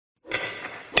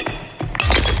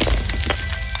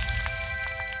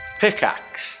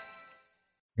Pickaxe.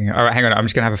 All right, hang on. I'm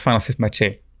just going to have a final sip of my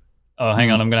tea. Oh, hang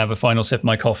on. I'm going to have a final sip of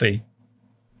my coffee.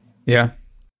 Yeah.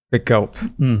 Big gulp.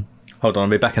 Hold on, I'll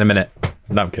be back in a minute.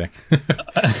 No, I'm kidding.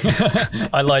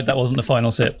 I lied. That wasn't the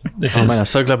final sip. Man, I'm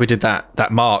so glad we did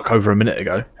that mark over a minute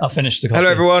ago. I'll finish the coffee.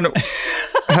 Hello, everyone.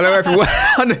 Hello, everyone.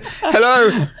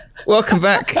 Hello. Welcome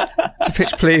back to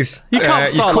Pitch Please. You can't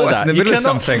start you've caught like us that. in the middle you of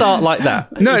cannot something. start like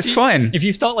that. No, it's fine. If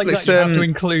you start like Let's, that, you have to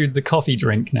include the coffee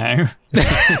drink now.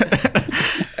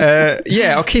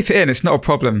 Yeah, I'll keep it in. It's not a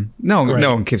problem. No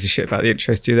one gives a shit about the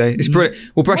intros, do they? It's brilliant.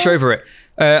 We'll brush over it.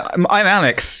 I'm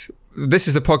Alex. This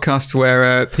is the podcast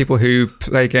where people who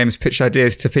play games pitch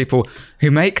ideas to people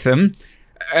who make them.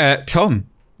 Tom,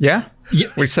 yeah?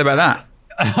 What do you say about that?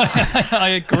 I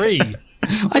agree.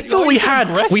 I thought we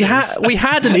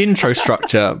had an intro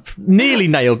structure nearly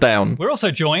nailed down. We're also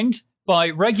joined by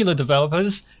regular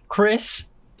developers, Chris.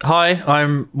 Hi,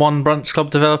 I'm one Brunch Club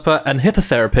developer and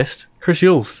hippotherapist, Chris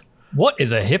Yules. What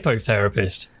is a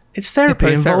hippotherapist? It's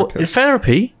therapy. It's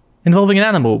therapy involving an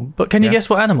animal. But can you guess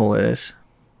what animal it is?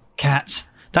 Cats.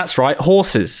 That's right,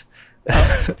 horses.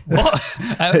 What?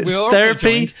 It's we're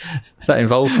therapy also that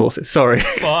involves horses. Sorry.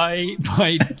 joined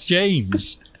by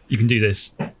James. You can do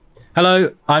this.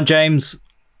 Hello, I'm James,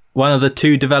 one of the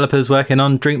 2 developers working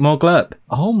on Drink More Glurp.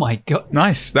 Oh my god.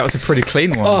 Nice. That was a pretty clean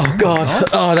one. Oh, God.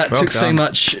 Oh, that Well took so done.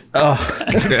 much. Oh,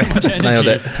 Nailed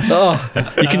it. oh.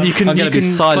 You can I'm going to be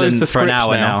close silent the for an scripts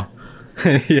hour now.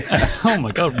 Oh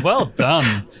my god. Well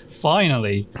done.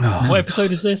 Finally. What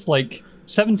episode is this? Like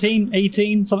 17,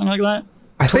 18, something like that?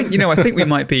 I think we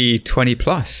might be 20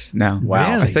 plus now.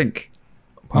 Wow. I think.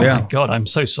 Oh my god, I'm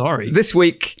so sorry. This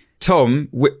week, Tom,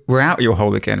 we're out of your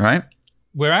hole again, right?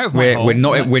 We're out of my hole. We're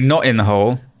not in the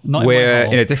hole. Not in my we're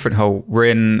hole. in a different hole. We're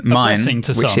in mine, blessing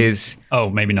to which some. is Oh,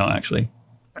 maybe not actually.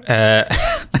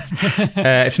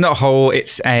 it's not a hole.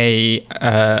 It's a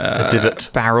divot.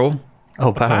 barrel.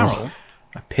 Oh, barrel.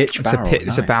 A pitch It's barrel. a pit.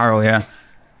 It's a nice. barrel. Yeah.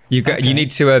 You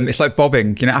need to. It's like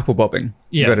bobbing. Apple bobbing.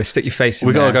 Yeah. You got to stick your face in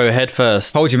We there. got to go head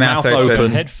first. Hold your mouth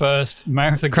open. Head first,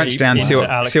 mouth agape. Crunch down. See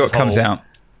into what comes Alex's out. hole.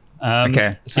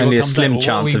 Okay. See what Only a comes slim out. What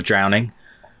chance are of drowning.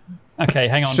 Okay,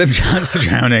 hang on. Slim chance of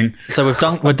drowning. So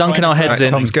we're dunking our Right, heads in.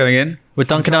 Tom's going in. We're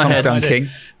dunking our Tom's heads. dunking.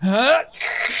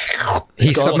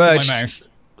 He's Got lots in my submerged. mouth.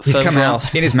 He's Further come out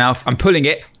grasp. in his mouth. I'm pulling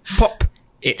it. Pop.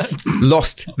 It's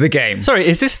lost the game. Sorry,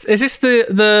 is this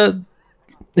the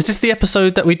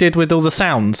episode that we did with all the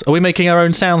sounds? Are we making our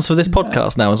own sounds for this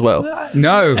podcast now as well?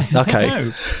 No. Okay.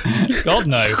 No. God,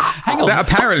 no. Hang on. That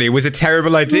apparently was a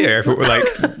terrible idea. If it were like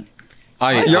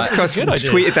Yogscast Good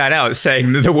idea. tweeted that out,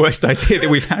 saying the worst idea that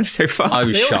we've had so far. I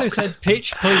was They also shocked. said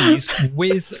pitch please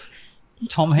with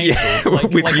Tom Hazel. Yeah,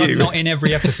 with I'm you. not in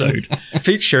every episode.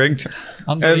 Featuring.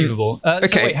 Unbelievable. So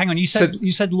okay, wait, hang on. You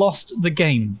said lost the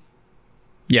game.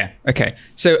 Yeah. Okay.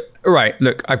 So, all right.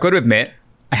 Look, I've got to admit,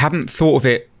 I haven't thought of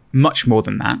it much more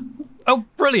than that. Oh,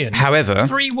 brilliant. However,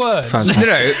 3 words.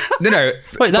 Fantastic. no.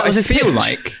 Wait, that But was I his feel pitch?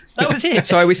 like. That was it.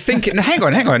 So I was thinking. No, hang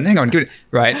on. Give it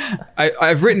right.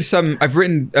 I've written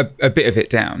a bit of it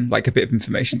down, like a bit of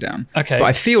information down. Okay. But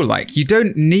I feel like you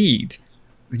don't need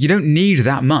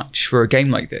that much for a game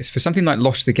like this. For something like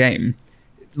Lost the Game,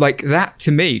 like that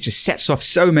to me just sets off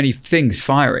so many things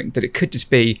firing that it could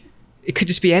just be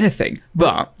anything.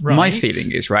 But my Right.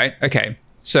 feeling is right. Okay.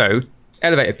 So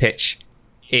elevator pitch.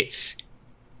 It's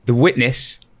The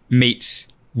Witness meets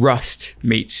Rust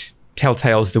meets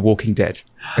Telltale's The Walking Dead.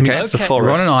 Okay. Meets the Okay. forest.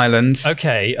 We're on an island.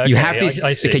 Okay. You have these.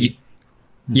 I see. Okay.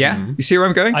 Yeah. You see where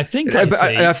I'm going? I think I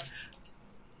see.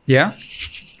 Yeah.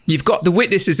 You've got The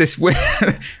Witness is this.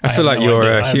 I feel like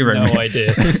you're humouring I me. have no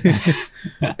idea.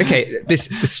 Okay, the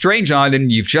strange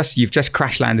island you've just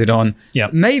crash landed on. Yeah.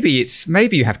 Maybe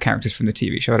you have characters from the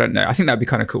TV show. I don't know. I think that'd be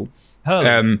kind of cool.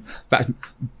 Hurley.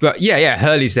 But yeah,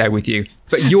 Hurley's there with you.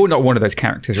 But you're not one of those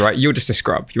characters, right? You're just a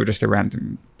scrub. You're just a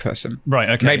random person. Right,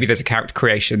 okay. Maybe there's a character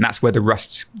creation. That's where the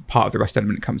Rust part of the Rust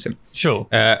element comes in. Sure.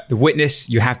 The Witness,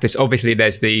 you have this. Obviously,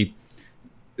 there's the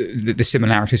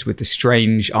similarities with the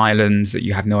strange islands that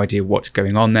you have no idea what's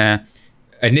going on there.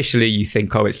 Initially, you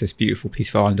think, oh, it's this beautiful,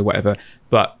 peaceful island or whatever.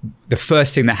 But the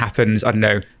first thing that happens, I don't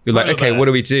know, you're like, Polar okay, bear. what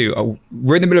do we do? Oh,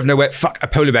 we're in the middle of nowhere. Fuck, a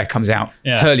polar bear comes out.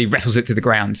 Yeah. Hurley wrestles it to the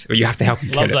ground. Or you have to help him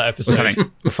Love kill that it. episode. Or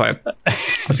something. We'll fight him.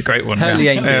 That's a great one. Hurley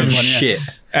yeah. ain't doing one, yeah. shit.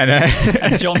 And,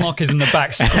 And John Locke is in the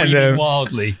back screaming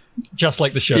wildly, just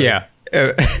like the show. yeah.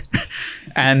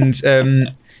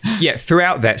 Yeah,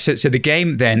 throughout that. So the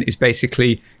game then is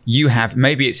basically you have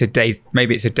maybe it's a day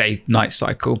night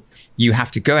cycle. You have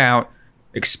to go out,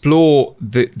 explore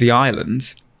the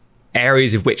island,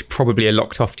 areas of which probably are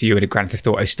locked off to you in a Grand Theft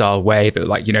Auto style way that,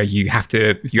 like, you know, you have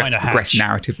to Find a progress hatch.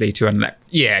 narratively to unlock.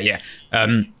 Yeah.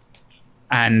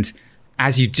 And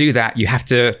as you do that, you have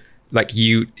to like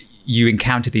you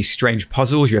encounter these strange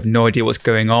puzzles. You have no idea what's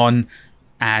going on,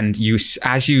 and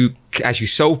as you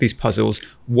solve these puzzles,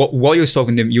 while you're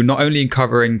solving them, you're not only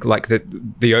uncovering like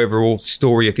the overall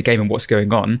story of the game and what's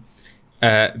going on,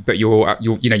 but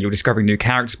you're discovering new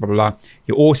characters, blah blah blah.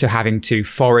 You're also having to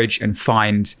forage and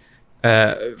find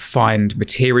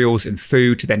materials and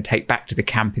food to then take back to the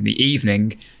camp in the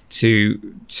evening to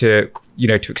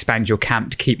expand your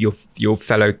camp, to keep your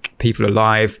fellow people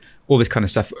alive, all this kind of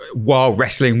stuff, while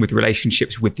wrestling with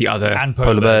relationships with the other and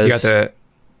polar bears.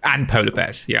 And polar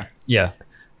bears. Yeah.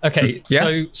 Okay.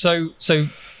 Yeah. So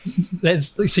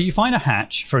you find a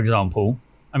hatch, for example.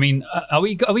 I mean, are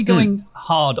we going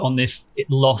hard on this? It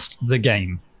Lost the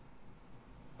game.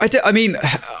 I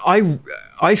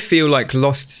feel like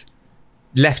Lost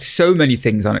left so many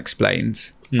things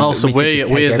unexplained. Oh, so we're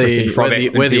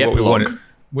the epilogue.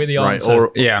 We're the right, answer.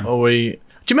 Or we.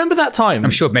 Do you remember that time? I'm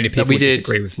sure many people would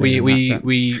disagree with me.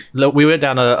 We went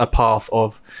down a path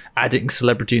of adding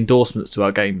celebrity endorsements to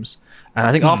our games. And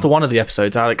I think after one of the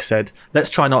episodes, Alex said, let's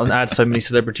try not to add so many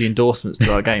celebrity endorsements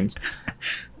to our games.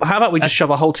 How about we just shove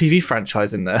a whole TV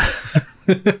franchise in there?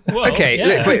 Well, okay,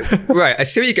 yeah. but, right, I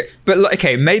see what you get. But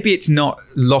okay, maybe it's not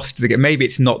Lost the game. Maybe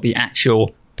it's not the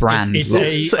actual brand Lost.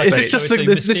 This is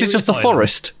just the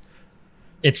forest.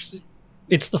 It's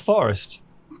the forest.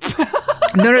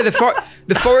 No,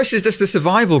 the forest is just a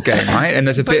survival game, right? And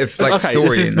there's a bit of like story.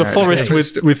 This is in the there, forest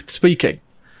with speaking.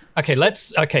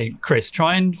 Okay, Chris,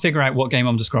 try and figure out what game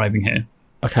I'm describing here.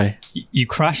 Okay. You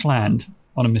crash land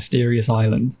on a mysterious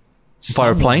island.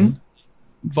 Via a plane?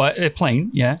 Via a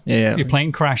plane, yeah. Yeah. Your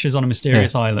plane crashes on a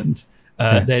mysterious island.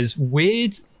 There's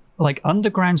weird, like,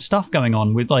 underground stuff going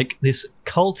on with, like, this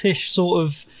cultish sort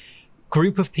of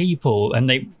group of people, and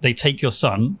they take your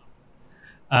son.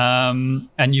 And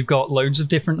you've got loads of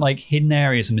different, like, hidden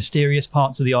areas and mysterious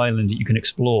parts of the island that you can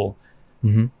explore.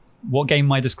 Mm-hmm. What game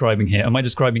am I describing here? Am I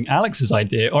describing Alex's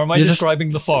idea, or am I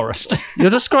describing the forest? You're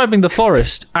describing the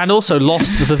forest, and also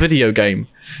Lost, the video game.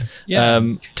 Yeah.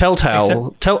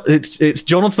 Telltale. It's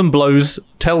Jonathan Blow's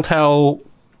Telltale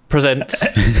presents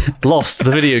Lost, the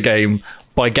video game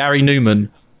by Gary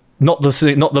Newman. Not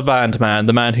the band man,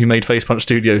 the man who made Facepunch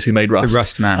Studios, who made Rust. The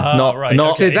Rust man. Right.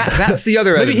 Okay. So that's the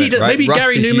other maybe element, right? Maybe Rust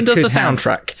Gary Newman does the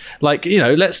soundtrack. Like,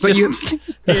 let's just...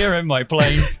 Here in my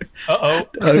plane.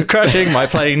 Uh-oh. Crashing my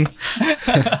plane.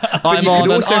 But you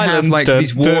could also have like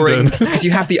these warring... Because you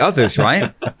have the others,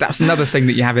 right? That's another thing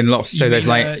that you have in Lost. So there's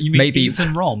like you mean maybe...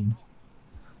 Ethan Rom.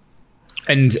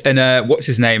 And what's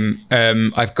his name?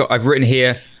 I've written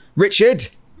here, Richard...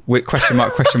 with question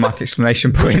mark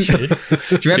exclamation point. Do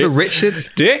you remember Richard?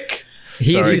 Dick?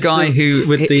 He's the guy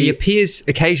who he appears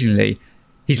occasionally.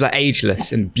 He's like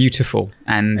ageless and beautiful,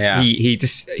 and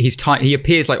he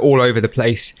appears like all over the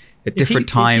place at different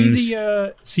times. Is he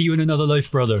the See You in Another Life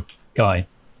brother guy?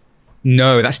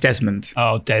 No, that's Desmond.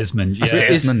 Oh, Desmond. Yeah. That's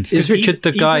Desmond. Is Richard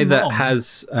the guy Ethan that Rom.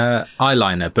 has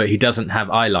eyeliner, but he doesn't have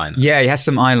eyeliner? Yeah, he has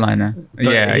some eyeliner.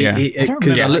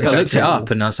 Because I looked exactly. it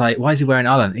up and I was like, why is he wearing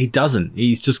eyeliner? He doesn't.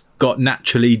 He's just got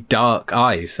naturally dark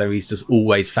eyes, so he's just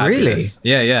always fabulous.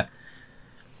 Really? Yeah.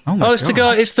 Oh my it's the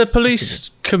guy. It's the police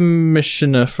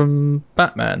commissioner from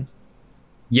Batman.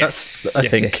 Yes, I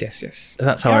think. Yes.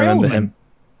 That's how Gary I remember Oldman. him.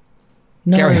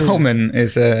 No. Gary Oldman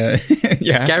is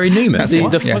Gary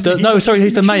Newman. No, sorry,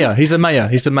 he's the mayor. He's the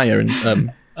mayor in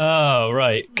Oh,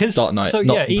 right. Dark Knight. So,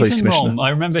 not yeah, police Ethan commissioner. Rom, I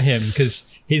remember him because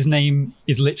his name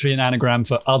is literally an anagram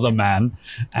for Other Man,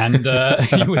 and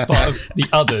he was part of the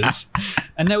Others.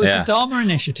 And there was the Dharma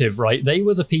Initiative, right? They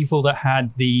were the people that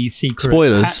had the secret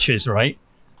hatches, right?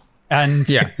 And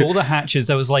all the hatches,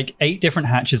 there was like 8 different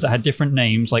hatches that had different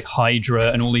names, like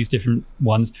Hydra and all these different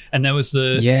ones. And there was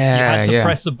you had to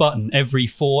press a button every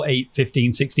 4, 8,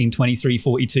 15, 16, 23,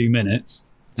 42 minutes.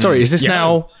 Sorry, is this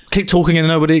now keep talking and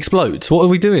nobody explodes? What are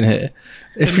we doing here?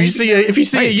 So if you see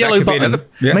a yellow button,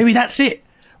 maybe that's it.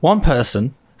 One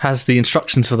person has the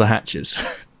instructions for the hatches.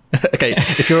 Okay,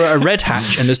 if you're at a red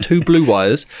hatch and there's 2 blue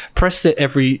wires, press it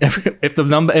every if the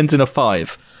number ends in a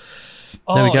 5.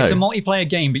 There we go. It's a multiplayer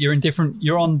game, but you're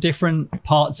on different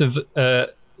parts of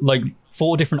like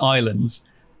 4 different islands,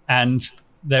 and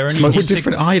they're only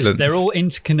different islands. They're all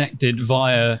interconnected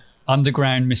via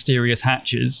underground mysterious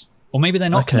hatches, or maybe they're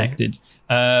not connected.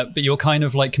 But you're kind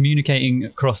of like communicating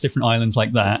across different islands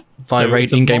like that via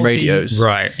in-game radios,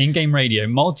 right? In-game radio,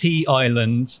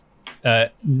 multi-island,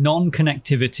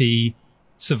 non-connectivity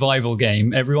survival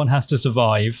game. Everyone has to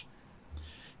survive.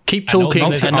 Keep talking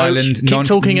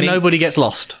and nobody gets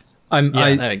lost.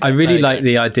 I really like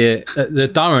the idea. The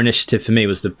Dharma Initiative for me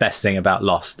was the best thing about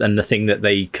Lost, and the thing that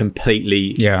they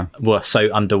completely were so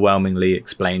underwhelmingly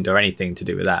explained, or anything to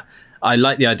do with that. I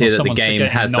like the idea that the game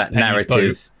has that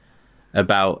narrative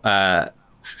about,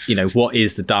 what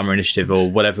is the Dharma Initiative,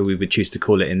 or whatever we would choose to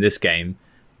call it in this game.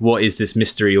 What is this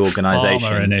mystery organization?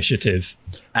 Dharma Initiative.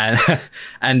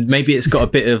 And maybe it's got a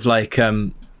bit of like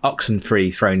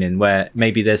Oxenfree thrown in, where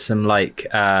maybe there's some like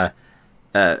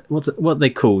what are they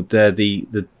called,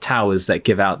 the towers that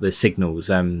give out the signals,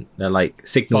 they're like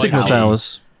signal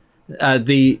towers.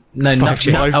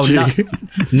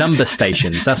 Number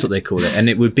stations, that's what they call it. And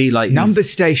it would be like number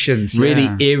stations, really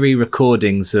eerie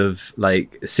recordings of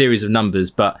like a series of numbers,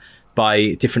 but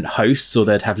by different hosts, or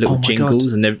they'd have little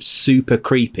jingles, and they're super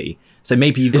creepy. So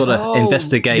maybe you've got to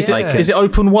investigate. Is it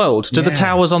open world? Do the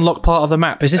towers unlock part of the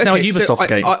map? Is this now a Ubisoft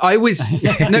game? I was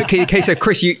okay. So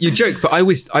Chris, you joke, but I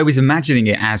was imagining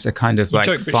it as a kind of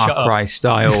like Far Cry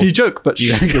style. You joke, but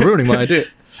you're ruining my idea.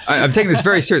 I'm taking this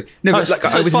very serious. No, but like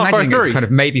I was imagining it as kind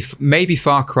of maybe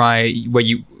Far Cry, where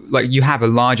you have a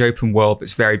large open world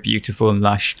that's very beautiful and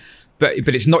lush, but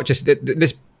it's not just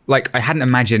this. Like, I hadn't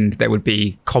imagined there would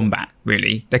be combat,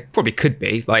 really. There probably could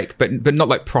be, like, but not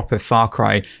like proper Far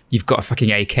Cry. You've got a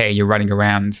fucking AK and you're running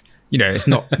around. It's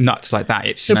not nuts like that.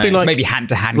 It's maybe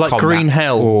hand-to-hand like combat. Green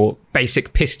Hell. Or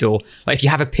basic pistol. Like, if you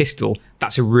have a pistol,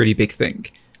 that's a really big thing.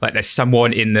 Like, there's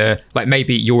someone in the... Like,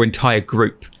 maybe your entire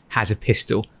group has a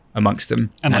pistol amongst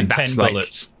them. And like 10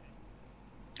 bullets.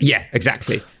 Yeah,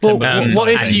 exactly. Well, what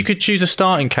if you could choose a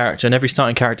starting character, and every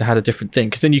starting character had a different thing?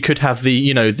 Because then you could have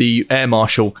the air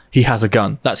marshal. He has a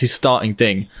gun. That's his starting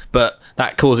thing. But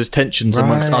that causes tensions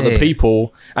amongst other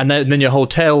people, and then your whole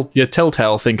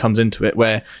Telltale thing comes into it,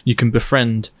 where you can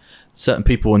befriend certain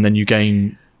people, and then you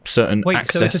gain certain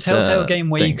access. So it's a Telltale game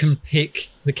where things. you can pick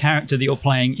the character that you're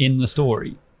playing in the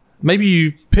story. Maybe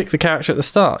you pick the character at the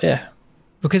start. Yeah,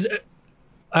 because.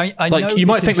 I like know you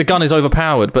might think the gun is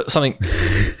overpowered, but something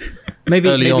maybe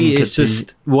it's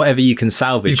just whatever you can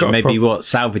salvage. Maybe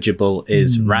what's salvageable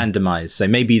is randomized. So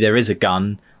maybe there is a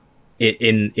gun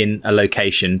in a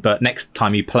location, but next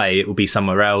time you play, it will be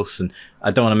somewhere else. And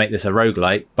I don't want to make this a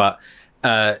roguelike, but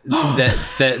there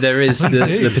is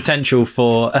the potential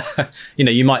for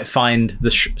you might find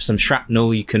some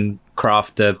shrapnel. You can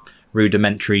craft a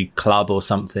rudimentary club or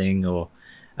something, or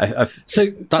so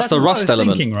that's the Rust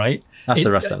element, thinking, right? That's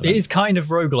the Rust element. It is kind of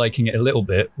rogueliking it a little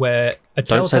bit, where a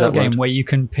Telltale game where you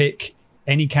can pick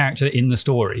any character in the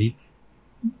story.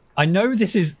 I know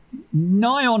this is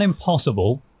nigh on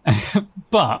impossible,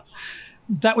 but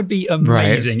that would be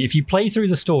amazing if you play through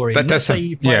the story. Let's say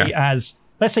you play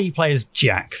as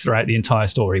Jack throughout the entire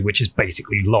story, which is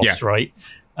basically Lost, right?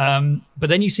 But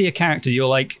then you see a character, you're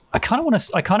like, I kind of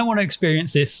want to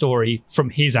experience this story from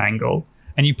his angle,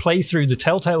 and you play through the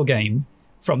Telltale game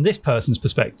from this person's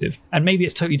perspective, and maybe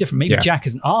it's totally different. Maybe Jack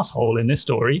is an asshole in this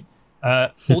story,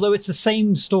 although it's the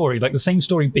same story, like the same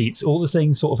story beats, all the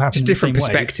things sort of happen just in the same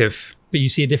different perspective, but you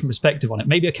see a different perspective on it.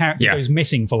 Maybe a character goes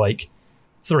missing for like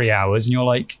 3 hours, and you're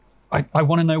like, I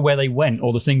want to know where they went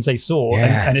or the things they saw,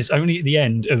 and it's only at the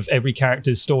end of every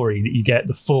character's story that you get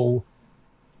the full.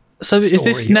 So is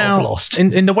this now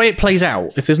in the way it plays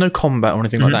out? If there's no combat or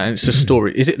anything like that, and it's a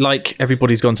story, is it like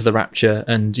everybody's gone to the Rapture,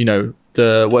 and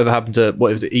the whatever happened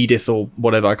to Edith or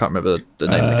whatever? I can't remember the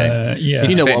name of the game. Yeah,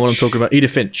 you know what I'm talking about, Edith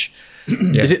Finch.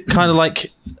 Is it kind of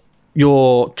like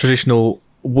your traditional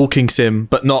walking sim,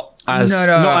 but not as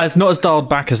dialed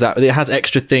back as that? It has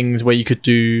extra things where you could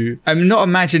do. I'm not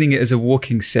imagining it as a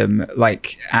walking sim,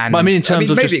 like. And but I mean, in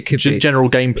terms of just general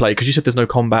gameplay, because you said there's no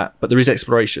combat, but there is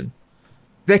exploration.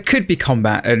 There could be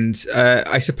combat, and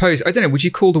I suppose, I don't know, would you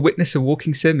call The Witness a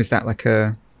walking sim? Is that like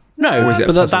a... No, or is it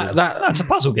but that's a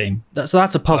puzzle game. That's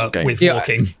a puzzle game. With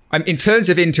walking. In terms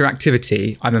of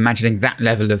interactivity, I'm imagining that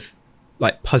level of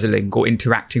like puzzling or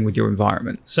interacting with your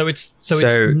environment. So it's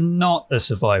not a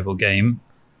survival game.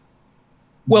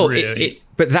 Well, really.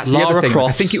 but that's the other thing.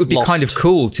 I think it would be Lost. kind of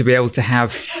cool to be able to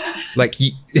have like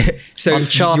so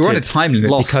Uncharted, you're on a time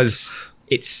limit Lost. because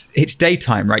it's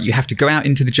daytime, right? You have to go out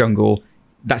into the jungle.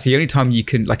 That's the only time you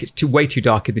can, like, it's way too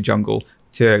dark in the jungle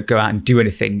to go out and do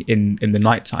anything in the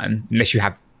nighttime, unless you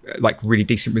have like really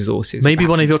decent resources. Maybe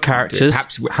one of your characters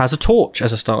has a torch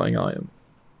as a starting item.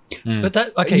 But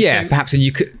that so perhaps, and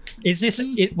you could. Is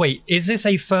this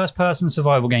a first-person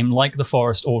survival game like The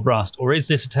Forest or Rust, or is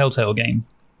this a Telltale game?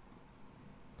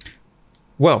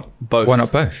 Well, both. Why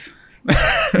not both?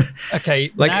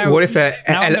 Okay, like what if there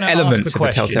are elements of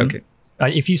a Telltale game?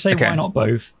 If you say why not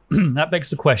both, that begs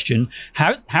the question: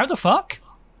 how the fuck?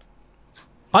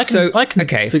 I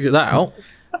can figure that out.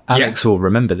 Alex will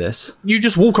remember this. You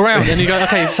just walk around and you go,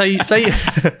 okay, say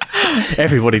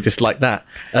everybody disliked that.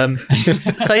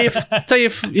 Say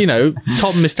if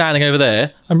Tom is standing over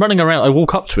there, I'm running around, I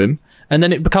walk up to him, and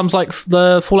then it becomes like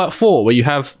the Fallout 4 where you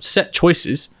have set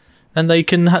choices and they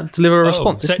can deliver a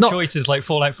response. Set choices like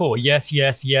Fallout 4. Yes,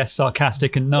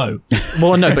 sarcastic, and no.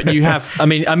 Well, no, but you have. I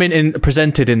mean,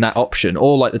 presented in that option,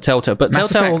 or like the Telltale. But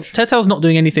Telltale's not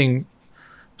doing anything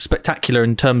spectacular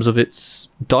in terms of its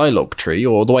dialogue tree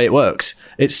or the way it works.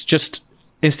 It's just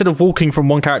instead of walking from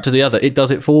one character to the other, it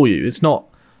does it for you. It's not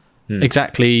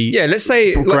exactly let's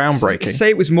say groundbreaking. Let's say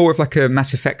it was more of like a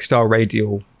Mass Effect style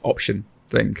radial option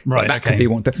thing. Right, that could be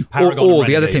one thing. Or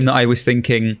the other thing that I was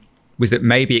thinking was that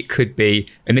maybe it could be,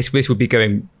 and this would be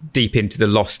going deep into the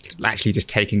Lost, actually just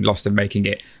taking Lost and making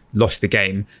it Lost the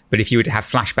game. But if you were to have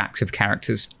flashbacks of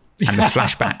characters, and the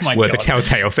flashbacks were the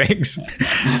Telltale things,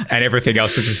 and everything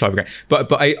else was the survival game.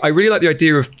 But I really like the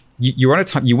idea of you're on a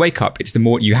time. You wake up. It's the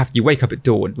morning. You wake up at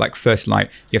dawn, like first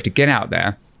light. You have to get out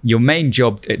there. Your main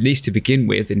job, at least to begin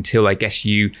with, until I guess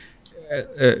you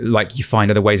you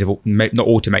find other ways of not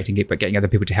automating it, but getting other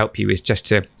people to help you, is just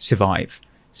to survive.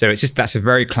 So that's a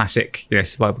very classic,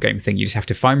 survival game thing. You just have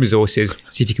to find resources,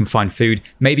 see if you can find food,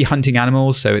 maybe hunting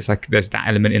animals. So it's like there's that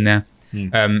element in there,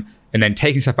 and then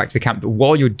taking stuff back to the camp. But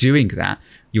while you're doing that,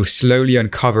 you're slowly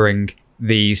uncovering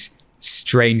these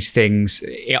strange things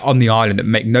on the island that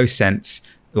make no sense,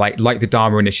 like the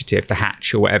Dharma Initiative, the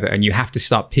hatch, or whatever. And you have to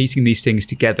start piecing these things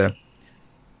together,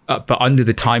 but under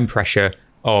the time pressure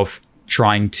of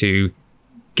trying to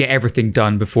get everything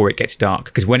done before it gets dark.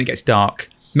 Because when it gets dark,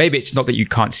 maybe it's not that you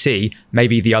can't see,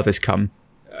 maybe the others come,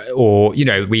 or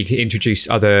we introduce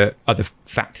other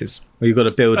factors. Or you've got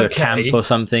to build a camp or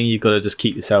something. You've got to just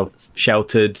keep yourself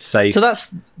sheltered, safe. So that's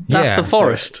the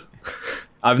forest.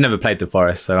 I've never played the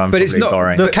forest, so I'm probably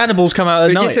boring. The cannibals come out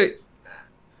at night.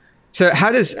 So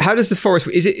how does the forest?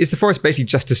 Is the forest basically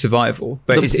just a survival?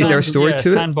 But is there a story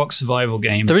to it? Sandbox survival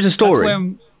game. There is a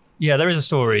story. There is a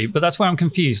story, but that's where I'm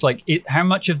confused. Like, how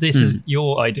much of this is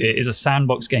your idea is a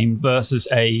sandbox game versus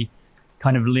a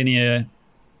kind of linear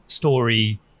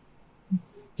story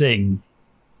thing?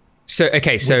 So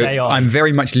I'm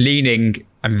very much leaning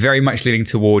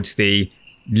towards the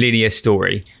linear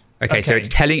story. Okay, so it's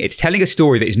telling a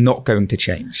story that is not going to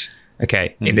change.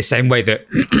 Okay, in the same way that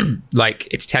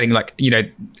it's telling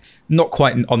not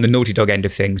quite on the Naughty Dog end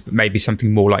of things, but maybe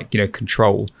something more like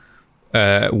Control.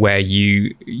 Where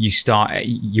you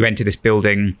enter this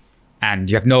building and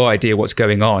you have no idea what's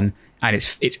going on, and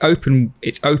it's open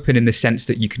in the sense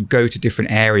that you can go to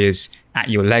different areas at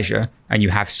your leisure and you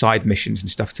have side missions and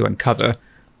stuff to uncover,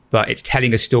 but it's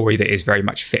telling a story that is very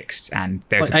much fixed, and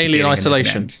there's like Alien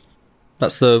Isolation.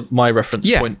 That's my reference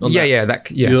point on that.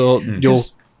 You're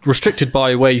restricted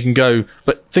by where you can go,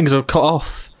 but things are cut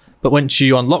off. But once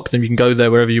you unlock them, you can go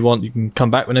there wherever you want. You can come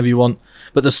back whenever you want.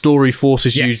 But the story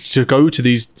forces you to go to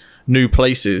these new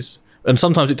places. And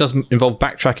sometimes it does involve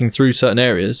backtracking through certain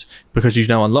areas because you've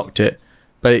now unlocked it.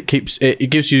 But it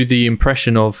gives you the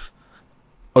impression of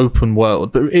open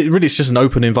world. But it really is just an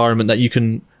open environment that you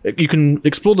can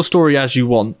explore the story as you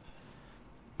want.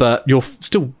 But you're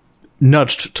still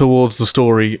nudged towards the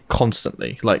story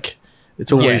constantly. Like,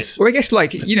 it's always... Or I guess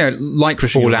like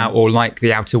Fallout or like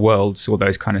the Outer Worlds or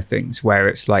those kind of things, where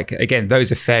it's like, again,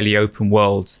 those are fairly open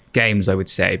world games, I would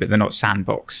say, but they're not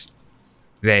sandbox.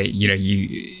 They,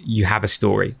 you have a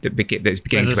story that's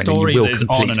beginning to end, and you will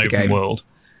complete the game. World.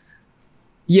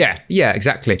 Yeah,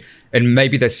 exactly. And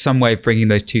maybe there's some way of bringing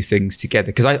those two things together.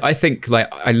 Because I think,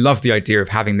 I love the idea of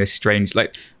having this strange,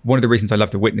 one of the reasons I love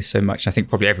The Witness so much, I think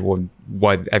probably everyone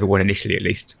initially at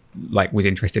least, was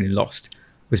interested in Lost,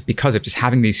 was because of just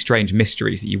having these strange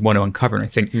mysteries that you want to uncover. And I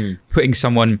think putting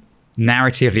someone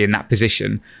narratively in that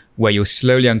position where you're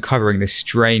slowly uncovering this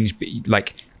strange,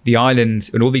 the island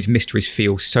and all these mysteries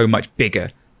feel so much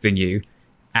bigger than you.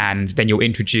 And then you're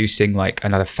introducing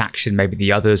another faction, maybe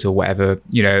the others or whatever,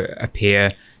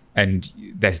 appear. And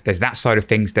there's that side of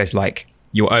things. There's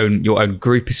your own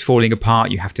group is falling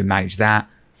apart. You have to manage that.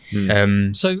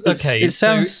 It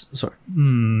sounds... Sorry.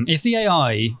 If the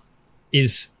AI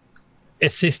is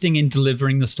assisting in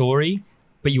delivering the story,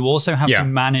 but you also have to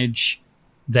manage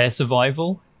their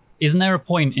survival, isn't there a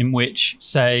point in which,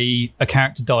 say, a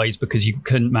character dies because you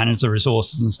couldn't manage the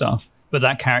resources and stuff, but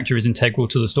that character is integral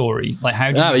to the story?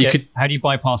 How do you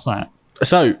bypass that?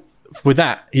 So with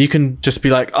that, you can just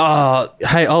be like, I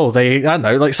don't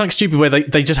know, something stupid where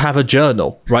they just have a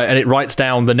journal, right? And it writes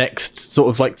down the next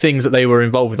sort of things that they were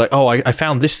involved with. I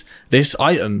found this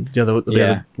item the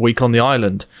other week on the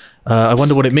island. I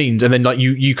wonder what it means. And then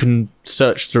you can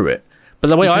search through it. But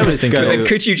the way I was thinking,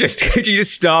 could you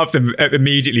just starve them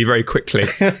immediately, very quickly,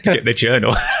 to get the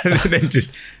journal, and then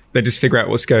just figure out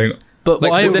what's going on? But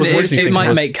it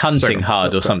might make hunting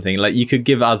hard or something. Like you could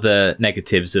give other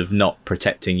negatives of not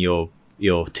protecting your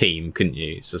team, couldn't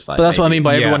you? It's just like, but that's what I mean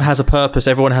by everyone has a purpose.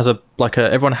 Everyone has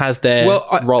everyone has their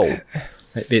role.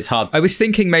 It's hard. I was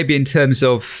thinking maybe in terms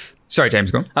of. Sorry,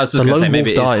 James, go on. I was just going to say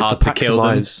maybe it's hard to kill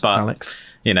them, but Alex.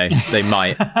 They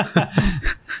might.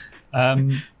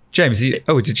 James,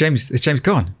 is James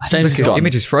gone? James his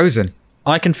image is frozen.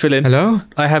 I can fill in. Hello?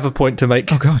 I have a point to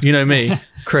make. Oh God, you know me,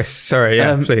 Chris. Sorry,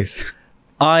 please.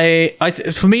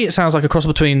 For me, it sounds like a cross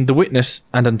between The Witness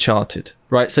and Uncharted,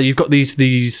 right? So you've got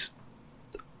these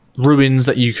ruins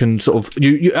that you can sort of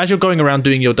you as you're going around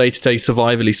doing your day-to-day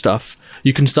survivally stuff,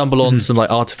 you can stumble on some like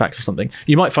artifacts or something.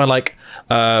 You might find like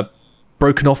a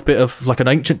broken off bit of like an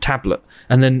ancient tablet,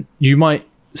 and then you might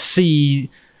see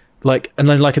like in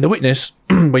The Witness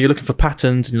where you're looking for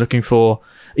patterns and you're looking for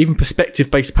even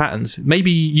perspective-based patterns.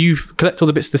 Maybe you collect all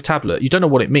the bits of this tablet, you don't know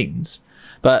what it means,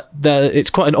 but it's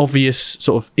quite an obvious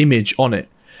sort of image on it.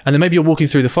 And then maybe you're walking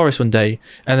through the forest one day,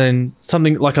 and then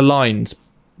something like aligns,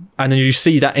 and then you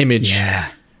see that image,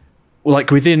 like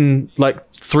within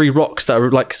like 3 rocks that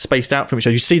are like spaced out from each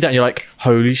other. You see that, and you're like,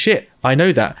 "Holy shit, I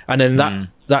know that!" And then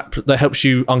that helps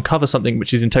you uncover something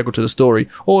which is integral to the story,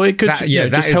 or it could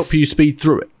just help you speed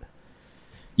through it.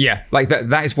 Yeah, like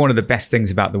that is one of the best things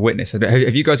about The Witness.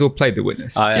 Have you guys all played The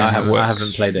Witness? I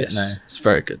haven't played it. No, it's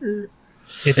very good.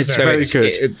 It's very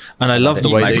good, and I love the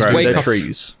way they grow their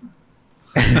trees.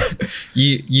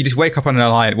 you just wake up on an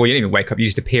island. Well, you don't even wake up. You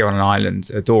just appear on an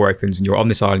island. A door opens, and you're on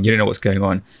this island. You don't know what's going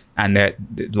on, and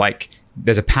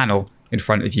there's a panel in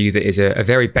front of you that is a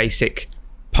very basic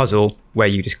puzzle where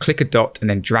you just click a dot and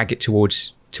then drag it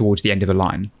towards the end of a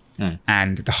line.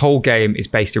 And the whole game is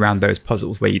based around those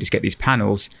puzzles where you just get these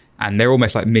panels, and they're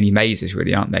almost like mini mazes,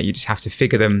 really, aren't they? You just have to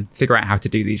figure out how to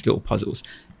do these little puzzles.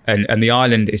 And the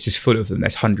island is just full of them.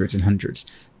 There's hundreds and hundreds.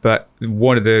 But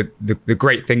one of the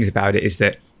great things about it is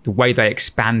that the way they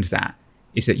expand that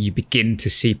is that you begin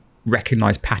to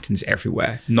recognize patterns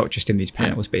everywhere, not just in these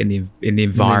panels, but in the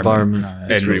environment.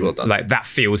 It's really well done. Like that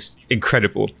feels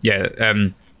incredible. Yeah.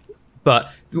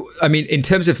 But I mean, in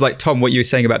terms of like Tom, what you were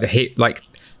saying about the hit, like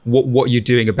what you're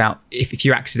doing about if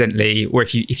you accidentally or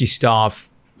if you starve,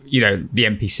 the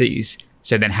NPCs,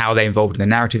 so then how are they involved in the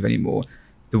narrative anymore?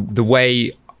 The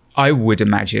way I would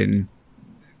imagine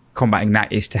combating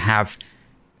that is to have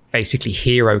basically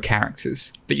hero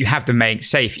characters that you have the main.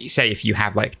 Say if you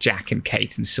have like Jack and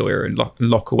Kate and Sawyer and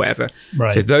Locke or whatever.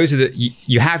 Right. So those are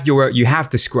you have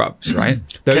the scrubs,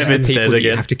 right? Those are the people that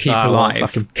you have to keep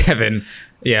alive. Kevin,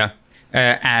 yeah.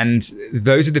 And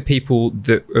those are the people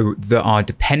that are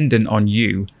dependent on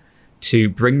you to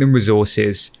bring them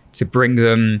resources, to bring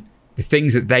them the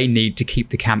things that they need to keep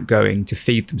the camp going, to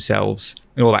feed themselves,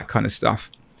 and all that kind of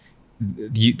stuff.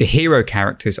 The hero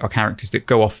characters are characters that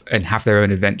go off and have their own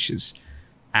adventures,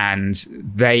 and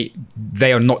they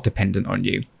are not dependent on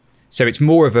you. So it's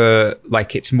more of a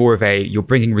you're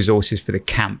bringing resources for the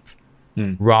camp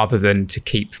rather than to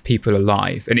keep people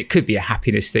alive. And it could be a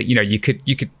happiness that you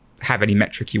could have any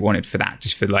metric you wanted for that,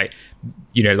 just for like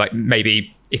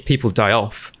maybe if people die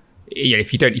off,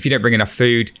 if you don't bring enough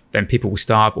food, then people will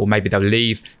starve, or maybe they'll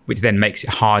leave, which then makes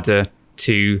it harder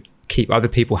to keep other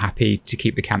people happy, to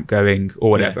keep the camp going,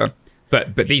 or whatever. Yeah.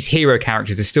 But these hero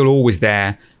characters are still always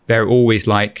there. They're always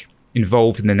like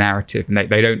involved in the narrative, and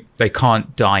they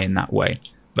can't die in that way,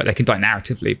 but they can die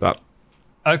narratively. But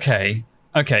okay,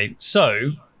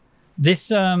 so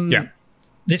this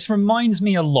this reminds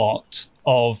me a lot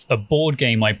of a board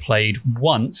game I played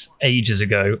once ages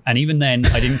ago, and even then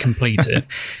I didn't complete it.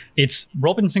 It's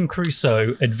Robinson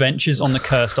Crusoe Adventures on the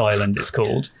Cursed Island, it's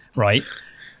called, right?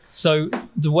 So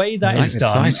the way that is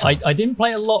done, I didn't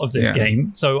play a lot of this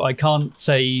game, so I can't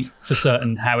say for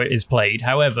certain how it is played.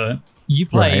 However, you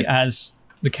play as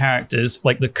the characters,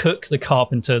 like the cook, the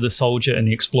carpenter, the soldier, and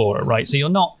the explorer, right? So you're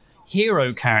not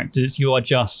hero characters, you are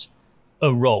just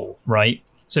a role, right?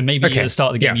 So maybe at the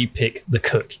start of the game, you pick the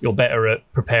cook. You're better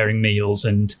at preparing meals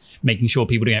and making sure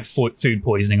people don't get food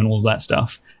poisoning and all of that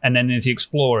stuff. And then there's the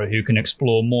explorer who can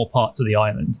explore more parts of the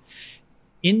island.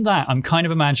 In that, I'm kind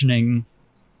of imagining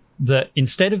that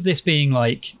instead of this being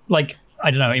like I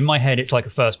don't know, in my head, it's like a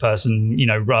first-person,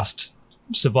 Rust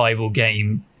survival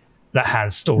game that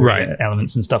has story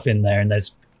elements and stuff in there, and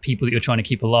there's people that you're trying to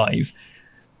keep alive.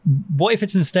 What if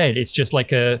it's instead, it's just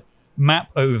like a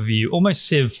map overview, almost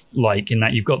Civ-like, in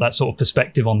that you've got that sort of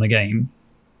perspective on the game.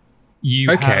 You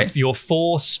have your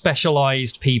 4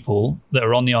 specialized people that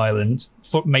are on the island,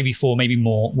 maybe 4, maybe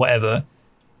more, whatever.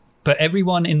 But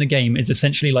everyone in the game is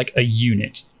essentially like a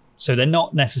unit. So they're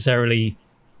not necessarily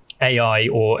AI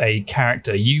or a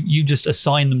character. You just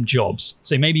assign them jobs.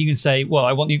 So maybe you can say, well,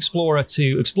 I want the explorer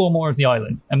to explore more of the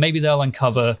island, and maybe they'll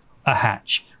uncover a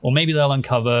hatch, or maybe they'll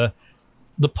uncover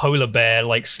the polar bear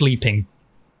like sleeping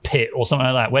pit or something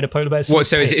like that. Where do polar bears sleep? What?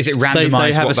 So is it randomized?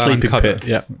 They have a sleeping pit.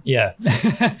 Yeah.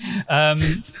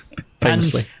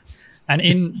 Famously. And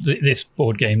in this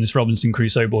board game, this Robinson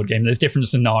Crusoe board game, there's different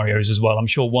scenarios as well. I'm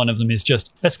sure one of them is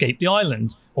just escape the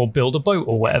island or build a boat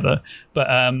or whatever. But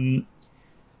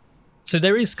so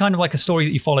there is kind of like a story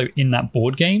that you follow in that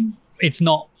board game. It's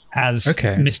not as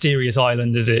mysterious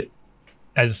island as it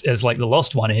as like the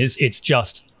Lost one is. It's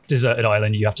just deserted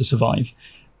island you have to survive.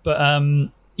 But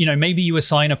maybe you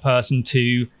assign a person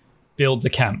to build the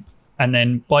camp, and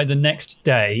then by the next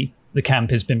day the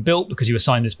camp has been built because you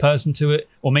assigned this person to it,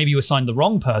 or maybe you assigned the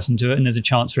wrong person to it and there's a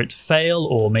chance for it to fail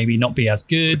or maybe not be as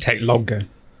good. It'd take longer.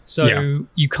 So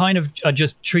you kind of are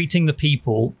just treating the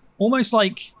people almost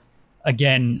like,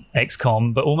 again,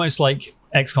 XCOM, but almost like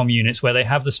XCOM units where they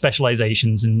have the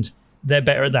specializations and they're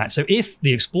better at that. So if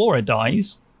the explorer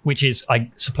dies, which is,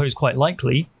 I suppose, quite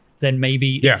likely, then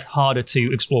maybe it's harder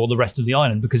to explore the rest of the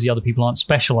island because the other people aren't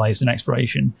specialized in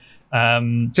exploration.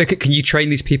 So can you train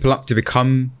these people up to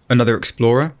become another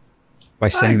explorer by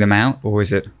sending them out, or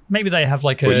is it maybe they have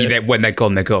like when they're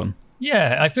gone?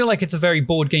 Yeah, I feel like it's a very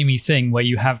board gamey thing where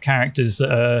you have characters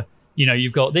that are,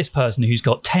 you've got this person who's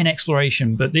got 10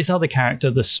 exploration, but this other character,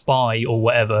 the spy or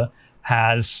whatever,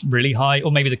 has really high,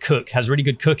 or maybe the cook has really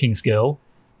good cooking skill,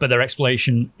 but their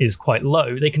exploration is quite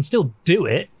low. They can still do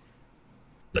it,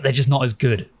 but they're just not as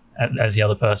good as the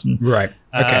other person. Right.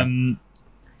 Okay.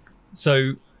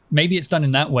 So maybe it's done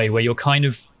in that way where you're kind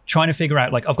of trying to figure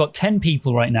out, like, I've got 10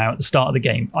 people right now at the start of the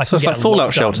game. So it's like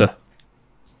Fallout Shelter.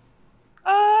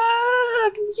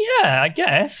 Yeah, I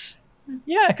guess.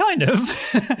 Yeah, kind of.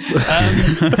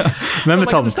 Remember,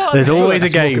 Tom, there's always a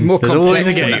game. There's always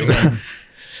a game.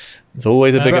 There's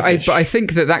always a bigger fish. But I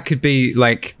think that could be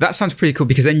like, that sounds pretty cool,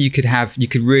 because then you could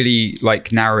really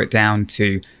like narrow it down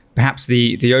to perhaps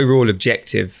the overall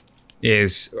objective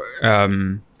is, I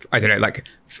don't know, like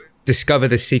discover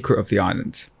the secret of the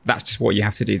island. That's just what you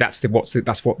have to do. That's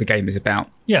what the game is about.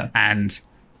 Yeah. And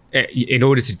in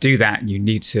order to do that, you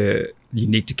need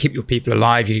to keep your people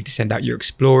alive. You need to send out your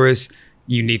explorers.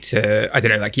 You need to, I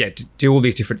don't know, like, do all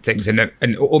these different things,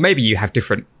 or maybe you have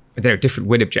different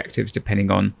win objectives depending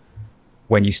on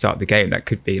when you start the game. That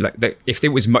could be like, if it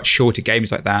was much shorter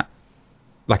games like that,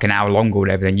 like an hour long or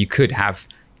whatever, then you could have,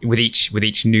 with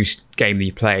each new game that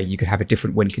you play, you could have a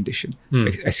different win condition,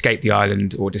 escape the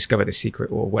island or discover the secret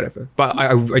or whatever. But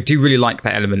I do really like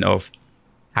that element of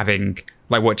having,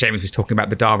 like what James was talking about,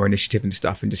 the Dharma Initiative and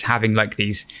stuff, and just having like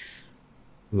these,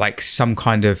 like some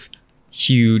kind of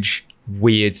huge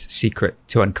weird secret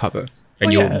to uncover,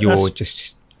 and you're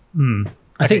just.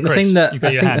 I think the thing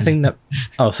that.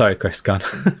 Oh, sorry, Chris, go on.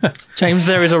 James,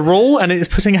 there is a rule, and it's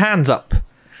putting hands up.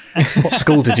 What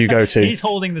school did you go to? He's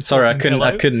holding the. Sorry, I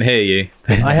couldn't hear you.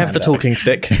 I have the talking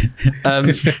stick.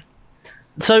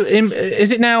 So,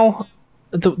 is it now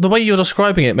the way you're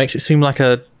describing it makes it seem like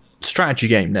a strategy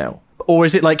game now, or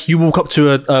is it like you walk up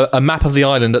to a map of the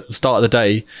island at the start of the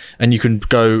day, and you can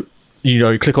go,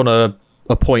 click on a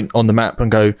point on the map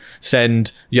and go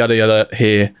send yada yada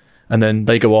here, and then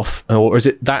they go off, or is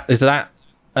that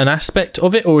an aspect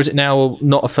of it, or is it now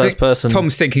not a first person?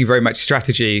 Tom's thinking very much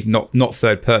strategy, not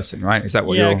third person, right? Is that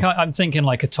what you're... I'm thinking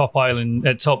like a top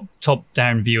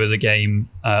down view of the game,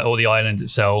 or the island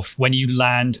itself. When you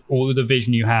land, all of the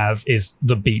vision you have is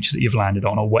the beach that you've landed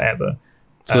on or whatever.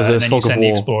 So there's fog of war. You send the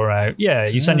explorer out. Yeah,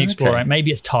 you send the explorer out.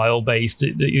 Maybe it's tile based.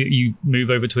 You move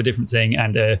over to a different thing,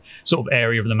 and a sort of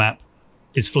area of the map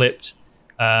is flipped.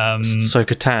 So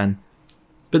Catan.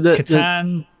 But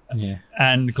Catan...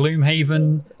 and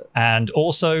Gloomhaven, and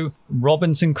also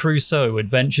Robinson Crusoe: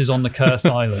 Adventures on the Cursed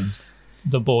Island,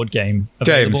 the board game.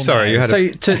 James, sorry, you had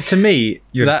to me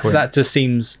that just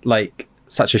seems like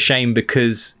such a shame,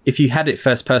 because if you had it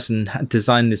first person,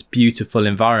 designed this beautiful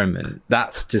environment,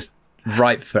 that's just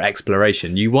ripe for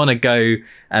exploration. You want to go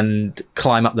and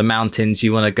climb up the mountains.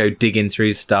 You want to go digging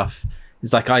through stuff.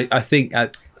 It's like I think I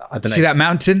don't know. See that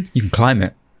mountain? You can climb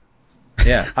it.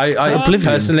 Yeah, I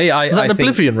personally, is that an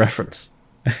Oblivion reference?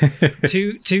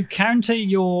 to counter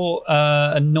your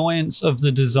annoyance of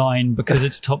the design because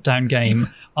it's a top-down game,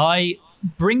 I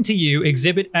bring to you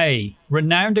Exhibit A: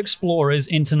 Renowned Explorers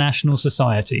International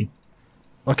Society.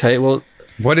 Okay, well,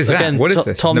 what is that? What is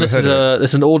this, Tom? This is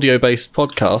an audio-based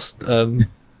podcast.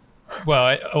 Well,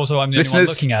 I'm the only one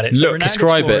looking at it.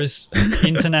 Describe Explorers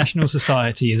International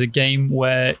Society is a game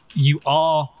where you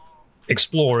are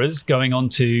explorers going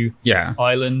onto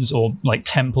islands or like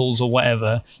temples or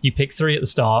whatever. You pick 3 at the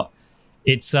start.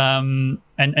 It's and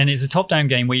it's a top-down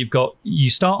game where you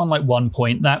start on like one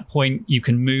point. That point you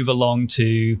can move along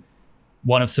to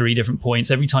one of 3 different points.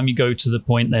 Every time you go to the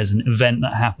point, there's an event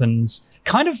that happens.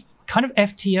 Kind of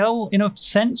FTL in a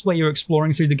sense, where you're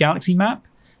exploring through the galaxy map.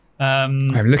 I'm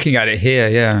looking at it here.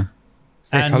 Yeah,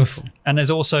 very colourful. And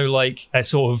there's also like a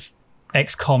sort of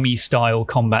XCOM-y style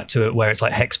combat to it, where it's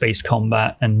like hex-based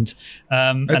combat, and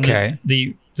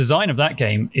the design of that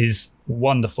game is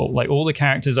wonderful. Like all the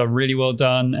characters are really well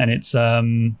done, and it's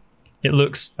it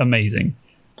looks amazing,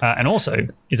 and also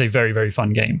is a very, very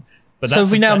fun game. But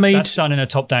that's, that's done in a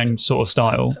top-down sort of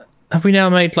style. Have we now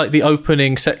made like the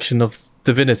opening section of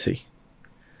Divinity?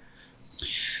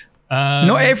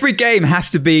 Not every game has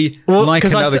to be like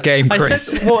another game,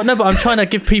 Chris. But I'm trying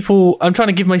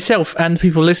to give myself and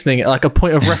people listening like a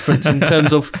point of reference in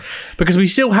terms of, because we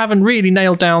still haven't really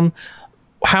nailed down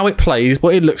how it plays,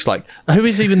 what it looks like. Who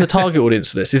is even the target audience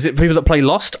for this? Is it people that play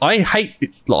Lost? I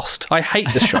hate Lost. I hate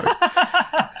the show.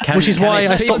 Which is why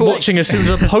I stopped watching as soon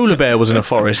as a polar bear was in a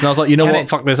forest, and I was like, you know what?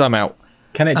 Fuck this, I'm out.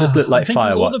 Can it just look like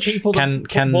Firewatch? All the people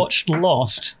that watched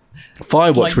Lost.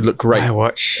 Firewatch would look great.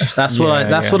 Firewatch. That's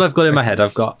what I've got in my head.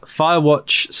 I've got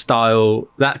Firewatch style,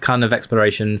 that kind of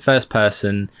exploration, first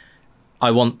person.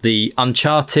 I want the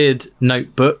Uncharted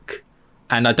notebook,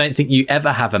 and I don't think you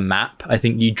ever have a map. I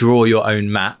think you draw your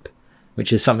own map,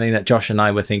 which is something that Josh and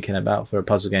I were thinking about for a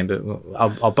puzzle game, but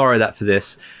I'll borrow that for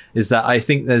this. Is that I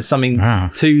think there's something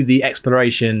to the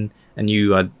exploration, and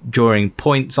you are drawing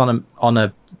points on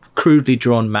a crudely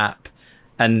drawn map.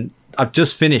 And I've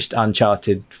just finished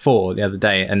Uncharted 4 the other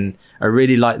day, and I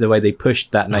really like the way they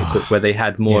pushed that notebook, where they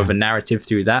had more of a narrative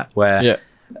through that, where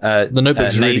the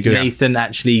notebook's really good. Nathan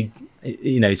actually,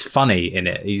 is funny in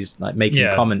it. He's like making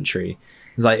commentary.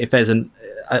 It's like, if there's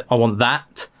I want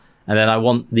that, and then I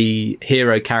want the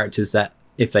hero characters that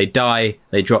if they die,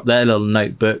 they drop their little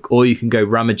notebook, or you can go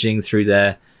rummaging through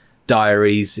their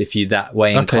diaries if you're that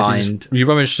way inclined. So you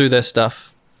rummage through their stuff.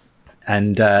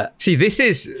 And see,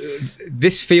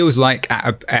 this feels like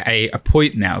at a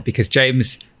point now, because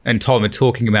James and Tom are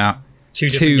talking about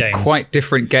two quite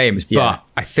different games, but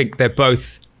I think they're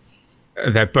both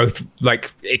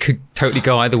like, it could totally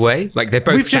go either way. Like, they're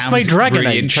both We've just made Dragon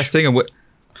really Age interesting. And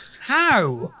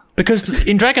how? Because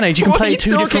in Dragon Age you can play it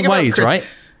 2 different ways, Chris? Right?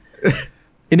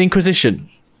 In Inquisition.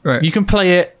 Right. You can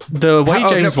play it the way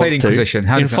James wants to in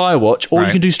Firewatch, or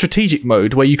you can do strategic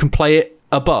mode where you can play it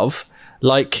above,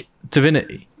 like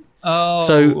Divinity. Oh,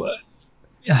 so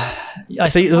I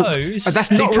suppose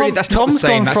that's not the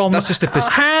same. That's just a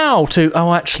how to.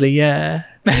 Oh, actually, yeah.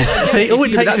 See, all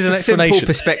it takes is an explanation. Simple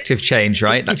perspective change,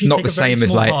 right? That's not the same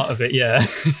as like part of it, yeah.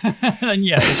 And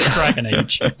it's Dragon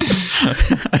Age.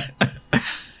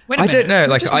 I don't know.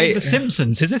 Like, The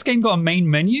Simpsons. Has this game got a main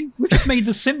menu? We've just made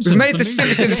The Simpsons. We've made The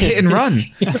Simpsons hit and run.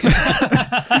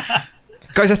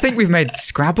 Guys, I think we've made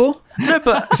Scrabble. No,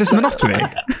 but is this Monopoly?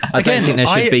 I don't think there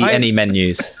should be any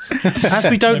menus. As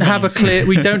we don't have a clear.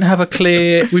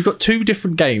 We've got 2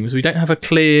 different games. We don't have a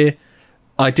clear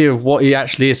idea of what it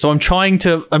actually is. So I'm trying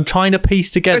to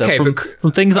piece together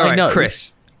from things that I know.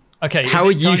 Chris. Okay. How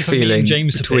are you feeling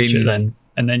James between to pitch it then?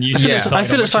 And then you I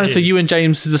feel it's time for you and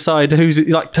James to decide who's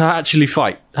like to actually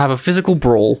fight, have a physical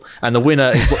brawl, and the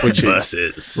winner is what we choose.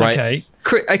 Versus. Right?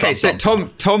 Okay. So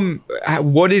Tom,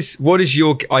 what is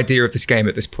your idea of this game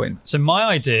at this point? So my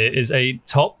idea is a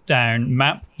top-down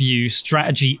map view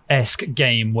strategy-esque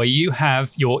game where you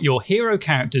have your hero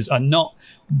characters are not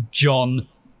Jack,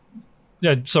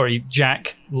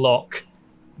 Locke,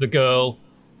 the girl,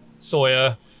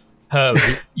 Sawyer, Hurley.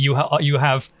 You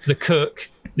have the cook,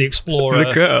 the explorer,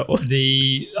 the girl,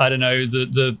 the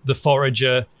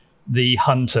forager, the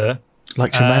hunter,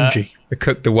 like Jumanji, the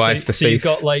cook, the wife, the thief. So you've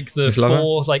got like the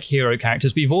 4 like hero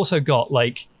characters, but you've also got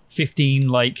like 15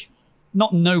 like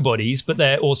not nobodies, but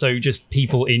they're also just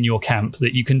people in your camp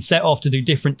that you can set off to do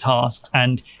different tasks,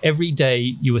 and every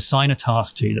day you assign a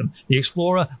task to them. The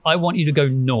explorer, I want you to go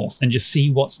north and just see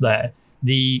what's there.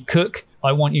 The cook,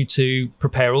 I want you to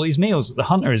prepare all these meals that the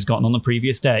hunter has gotten on the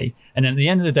previous day. And then at the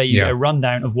end of the day, you get a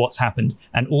rundown of what's happened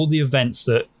and all the events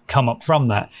that come up from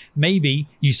that. Maybe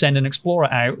you send an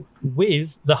explorer out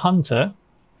with the hunter,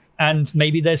 and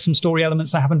maybe there's some story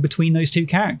elements that happen between those 2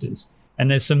 characters. And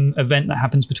there's some event that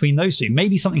happens between those 2.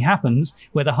 Maybe something happens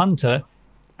where the hunter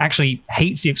actually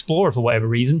hates the explorer for whatever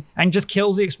reason and just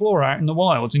kills the explorer out in the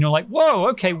wilds. And you're like, whoa,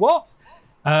 okay, what?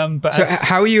 So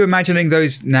how are you imagining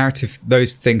those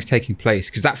things taking place?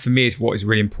 Because that for me is what is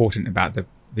really important about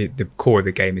the core of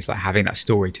the game, is like having that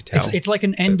story to tell. It's like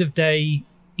an end of day,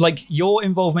 like your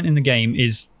involvement in the game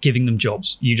is giving them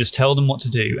jobs. You just tell them what to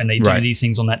do, and they do these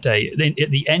things on that day. Then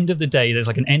at the end of the day, there's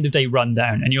like an end of day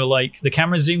rundown, and you're like, the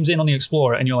camera zooms in on the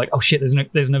Explorer, and you're like, oh shit, there's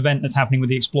an event that's happening with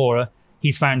the Explorer.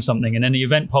 He's found something, and then the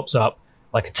event pops up,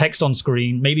 like a text on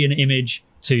screen, maybe an image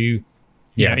to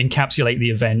you know, encapsulate the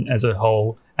event as a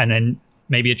whole, and then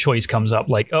maybe a choice comes up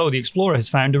like, oh, the Explorer has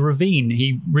found a ravine.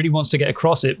 He really wants to get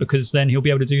across it because then he'll be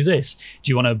able to do this. Do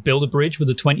you want to build a bridge with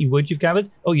the 20 wood you've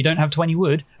gathered? Oh, you don't have 20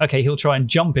 wood? Okay, he'll try and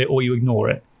jump it, or you ignore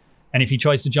it. And if he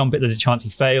tries to jump it, there's a chance he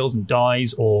fails and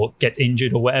dies or gets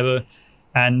injured or whatever.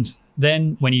 And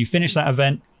then when you finish that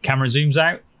event, camera zooms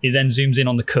out, it then zooms in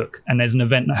on the cook, and there's an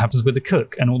event that happens with the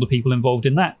cook and all the people involved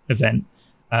in that event.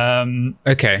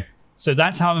 Okay. So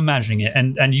that's how I'm imagining it.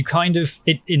 And you kind of,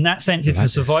 in that sense, it's a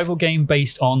survival game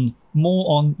based on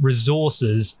more on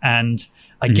resources and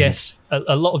I guess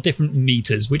a lot of different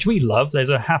meters, which we love.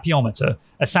 There's a happyometer,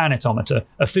 a sanitometer,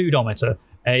 a foodometer,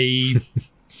 a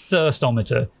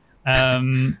thirstometer.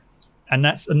 And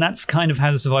that's kind of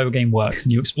how the survival game works.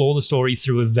 And you explore the story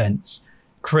through events.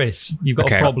 Chris, you've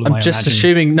got a problem. I'm just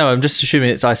assuming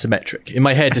it's isometric. In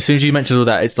my head, as soon as you mentioned all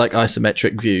that, it's like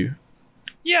isometric view.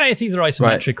 Yeah, it's either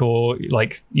isometric or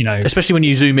like, you know, especially when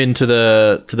you zoom into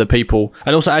the people,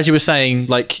 and also as you were saying,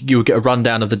 like you would get a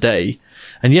rundown of the day.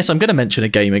 And yes, I'm going to mention a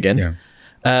game again.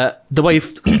 Yeah. The way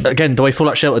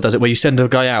Fallout Shelter does it, where you send a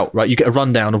guy out, right? You get a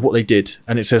rundown of what they did,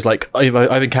 and it says like,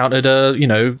 I've encountered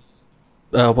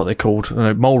what they called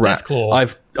mole rat.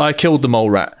 I killed the mole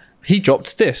rat. He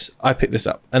dropped this. I picked this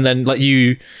up, and then like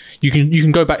you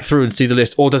can go back through and see the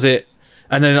list, or does it?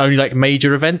 And then only like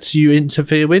major events you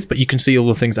interfere with, but you can see all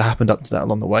the things that happened up to that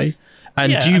along the way.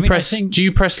 And do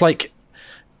you press like,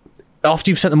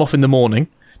 after you've sent them off in the morning,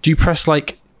 do you press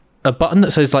like a button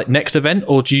that says like next event,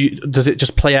 or does it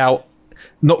just play out,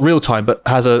 not real time, but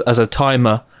as a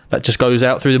timer that just goes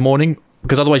out through the morning?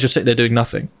 Because otherwise you'll sit there doing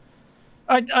nothing.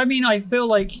 I mean, I feel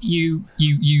like you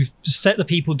set the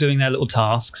people doing their little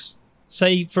tasks.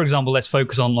 Say, for example, let's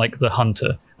focus on like the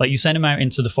hunter. Like you send him out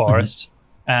into the forest,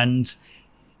 and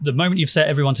the moment you've set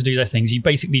everyone to do their things, you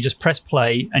basically just press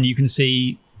play, and you can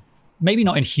see, maybe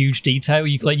not in huge detail,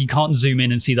 you can't zoom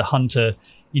in and see the hunter,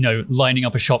 you know, lining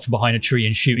up a shot from behind a tree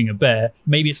and shooting a bear.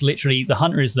 Maybe it's literally the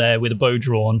hunter is there with a bow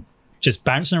drawn, just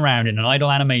bouncing around in an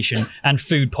idle animation, and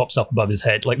food pops up above his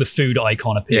head, like the food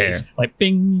icon appears, like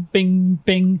bing, bing,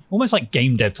 bing, almost like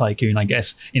Game Dev Tycoon, I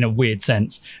guess, in a weird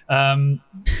sense.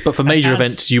 But for major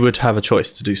events, you would have a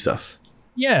choice to do stuff.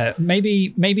 Yeah,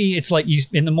 maybe it's like you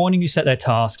in the morning you set their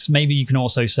tasks. Maybe you can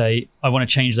also say, I want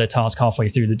to change their task halfway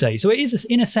through the day. So it is,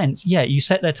 in a sense, you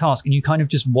set their task and you kind of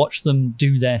just watch them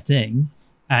do their thing,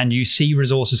 and you see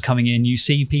resources coming in, you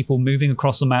see people moving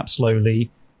across the map slowly,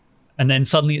 and then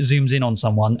suddenly it zooms in on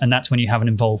someone, and that's when you have an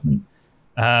involvement.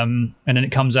 And then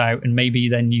it comes out, and maybe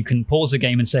then you can pause the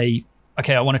game and say,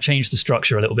 okay, I want to change the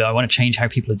structure a little bit. I want to change how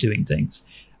people are doing things.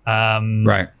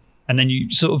 Right. And then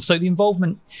you so the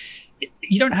involvement,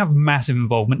 you don't have massive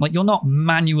involvement. Like you're not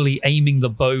manually aiming the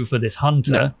bow for this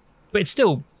hunter, but it's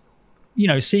still, you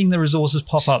know, seeing the resources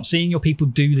pop up, seeing your people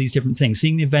do these different things,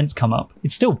 seeing the events come up.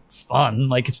 It's still fun.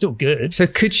 Like it's still good. So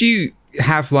could you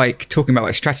have like talking about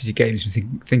like strategy games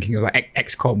and thinking of like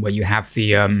XCOM, where you have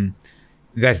the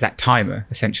there's that timer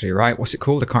essentially, right? What's it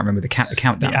called? I can't remember the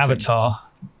countdown. The Avatar.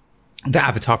 The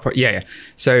Avatar. Yeah.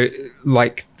 So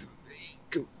like,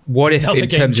 what if in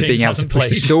terms of being able to push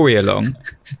the story along?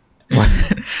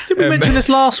 Did we mention this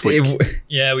last week?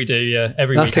 Yeah, we do. Yeah,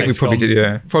 every week. I think we probably do.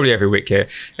 Yeah, probably every week here.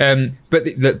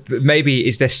 But maybe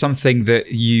is there something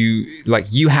that you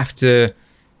like? You have to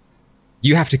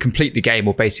complete the game,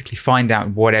 or basically find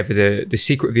out whatever the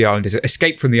secret of the island is.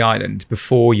 Escape from the island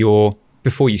before you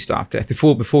starve to death,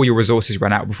 before your resources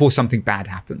run out, before something bad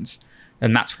happens.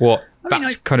 And that's what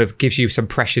kind of gives you some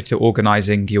pressure to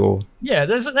organizing your. Yeah,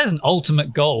 there's an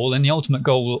ultimate goal, and the ultimate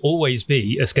goal will always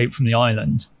be escape from the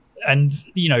island. And,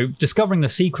 you know, discovering the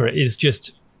secret is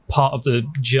just part of the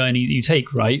journey that you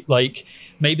take, right? Like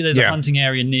maybe there's a hunting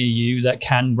area near you that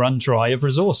can run dry of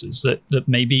resources, that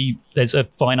maybe there's a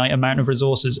finite amount of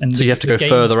resources. And so you have to go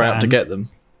further out to get them.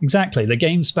 Exactly. The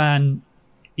game span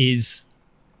is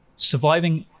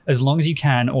surviving as long as you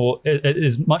can, or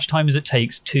as much time as it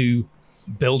takes to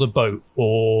build a boat,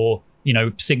 or, you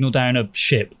know, signal down a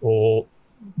ship, or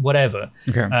whatever.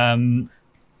 Okay.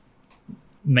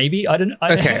 Maybe I don't know.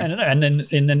 And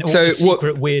then all the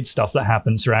secret weird stuff that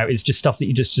happens throughout is just stuff that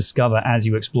you just discover as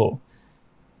you explore.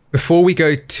 Before we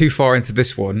go too far into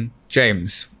this one,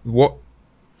 James,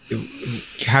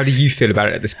 how do you feel about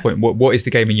it at this point? What is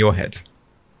the game in your head?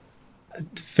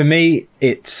 For me,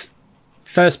 it's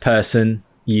first person.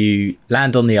 You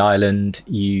land on the island,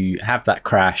 you have that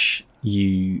crash,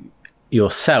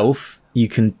 yourself, you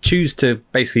can choose to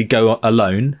basically go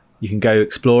alone. You can go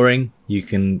exploring, you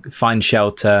can find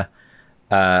shelter,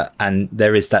 and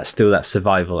there is still that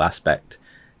survival aspect.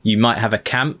 You might have a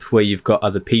camp where you've got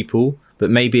other people,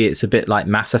 but maybe it's a bit like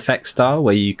Mass Effect style,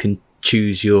 where you can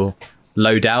choose your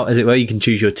loadout, as it were. You can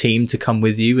choose your team to come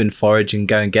with you and forage and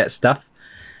go and get stuff.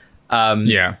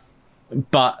 But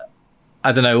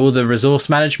I don't know, all the resource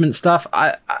management stuff,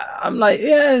 I'm like,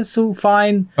 yeah, it's all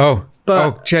fine.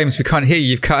 But James, we can't hear you.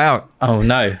 You've cut out. Oh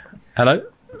no. Hello?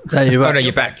 No, you're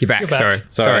back. You're back.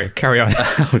 Sorry. Carry on.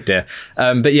 Oh dear.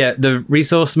 But yeah, the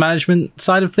resource management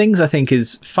side of things I think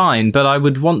is fine, but I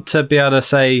would want to be able to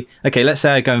say, okay, let's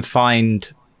say I go and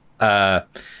find a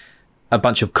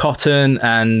bunch of cotton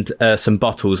and some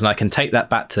bottles, and I can take that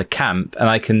back to camp, and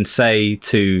I can say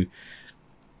to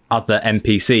other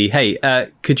NPC,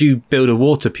 hey, could you build a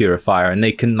water purifier? And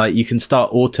they can, like, you can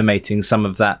start automating some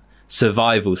of that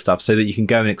survival stuff so that you can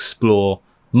go and explore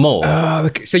more.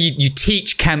 Okay. So you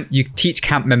teach camp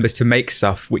members to make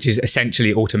stuff, which is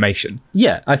essentially automation.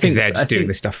 Yeah, I think they're just doing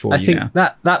the stuff for you now. I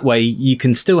think that way you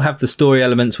can still have the story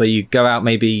elements where you go out,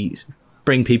 maybe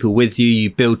bring people with you, you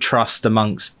build trust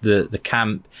amongst the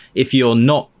camp. If you're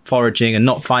not foraging and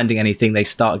not finding anything, they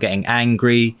start getting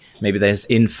angry. Maybe there's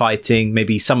infighting.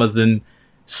 Maybe some of them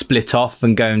split off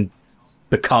and go and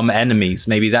become enemies.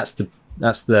 Maybe that's the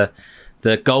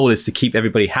goal, is to keep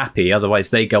everybody happy.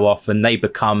 Otherwise they go off and they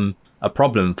become a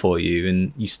problem for you,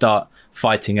 and you start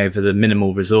fighting over the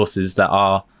minimal resources that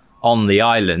are on the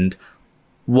island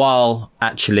while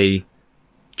actually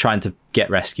trying to get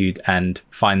rescued and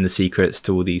find the secrets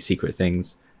to all these secret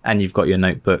things. And you've got your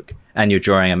notebook and you're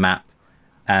drawing a map.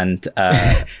 And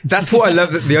that's what I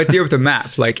love, the idea of the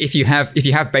map. Like if you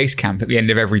have base camp at the end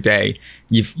of every day,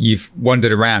 you've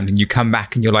wandered around and you come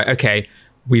back and you're like, okay,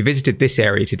 we visited this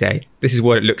area today. This is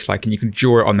what it looks like, and you can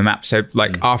draw it on the map. So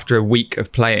like after a week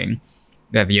of playing,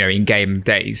 in game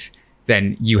days,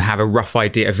 then you have a rough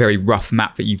idea, a very rough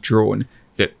map that you've drawn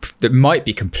that might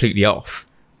be completely off,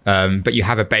 but you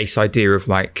have a base idea of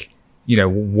like,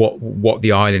 what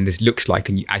the island looks like,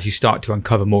 and as you start to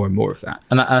uncover more and more of that.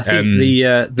 And I think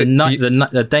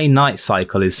the day-night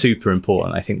cycle is super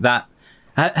important. I think that.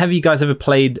 Have you guys ever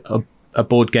played a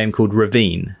board game called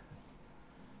Ravine?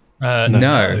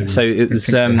 No. So it was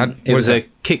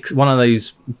one of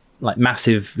those like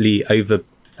massively over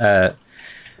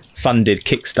funded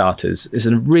Kickstarters. It's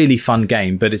a really fun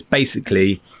game, but it's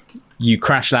basically you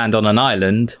crash land on an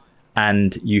island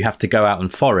and you have to go out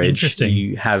and forage.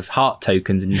 You have heart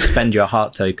tokens, and you spend your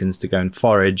heart tokens to go and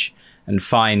forage and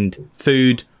find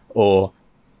food or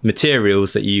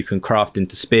materials that you can craft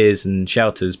into spears and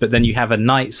shelters. But then you have a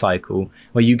night cycle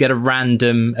where you get a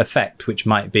random effect, which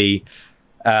might be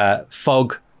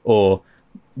fog or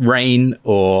rain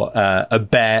or a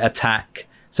bear attack.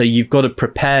 So you've got to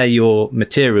prepare your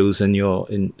materials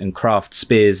and craft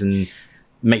spears and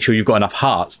make sure you've got enough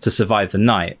hearts to survive the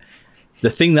night. The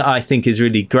thing that I think is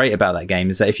really great about that game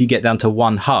is that if you get down to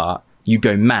one heart, you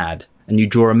go mad and you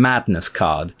draw a madness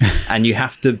card and you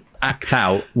have to act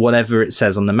out whatever it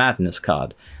says on the madness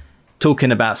card.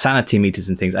 Talking about sanity meters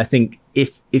and things, I think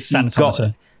if you've got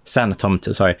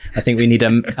sanitometer, sorry. I think we need a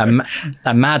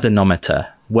madanometer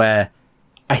where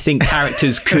I think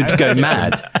characters could go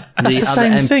mad. That's the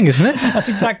same thing, isn't it? That's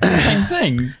exactly the same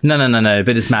thing. No.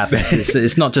 But it's madness.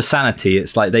 It's not just sanity.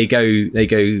 It's like they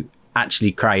go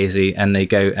actually crazy, and they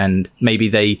go and maybe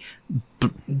they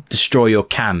destroy your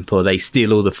camp, or they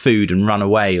steal all the food and run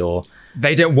away, or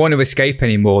they don't want to escape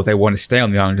anymore. They want to stay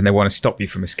on the island and they want to stop you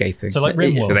from escaping. So like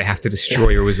RimWorld. So they have to destroy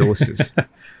your resources.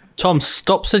 Tom,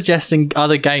 stop suggesting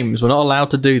other games. We're not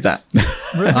allowed to do that.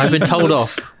 I've been told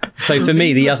off. So for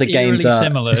me, the other games are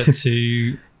similar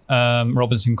to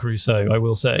Robinson Crusoe, I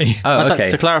will say. Oh, okay.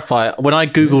 To clarify, when I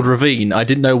googled ravine, I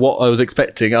didn't know what I was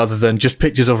expecting other than just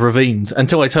pictures of ravines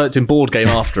until I typed in board game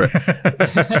after it.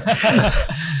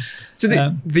 So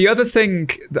the other thing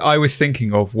that I was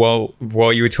thinking of while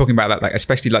you were talking about that, like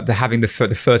especially like having the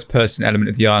first person element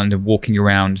of the island and walking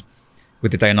around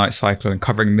with the day and night cycle and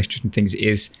covering mysteries and things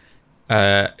is,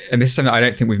 and this is something I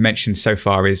don't think we've mentioned so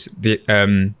far, is the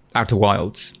Outer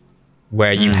Wilds,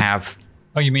 where you have.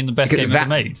 Oh, you mean the best game ever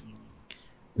made?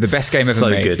 The best game ever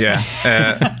made. Good. Yeah.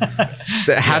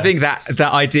 Having that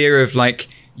idea of like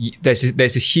there's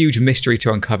this huge mystery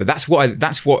to uncover. That's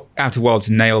what Outer Wilds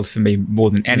nailed for me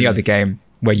more than any other game,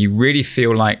 where you really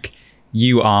feel like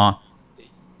you are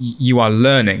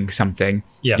learning something.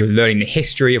 Yeah. You're learning the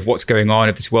history of what's going on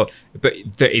of this world, but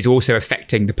that is also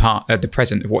affecting the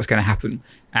present of what's going to happen.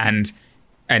 And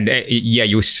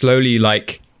you're slowly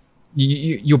like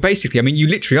you're basically, I mean, you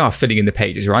literally are filling in the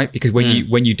pages, right? Because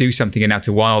when you do something in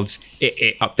Outer Wilds,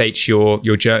 it updates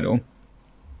your journal,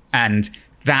 and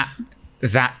that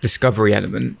discovery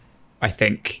element, I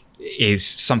think, is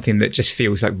something that just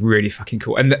feels like really fucking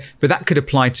cool. But that could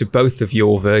apply to both of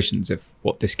your versions of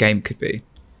what this game could be.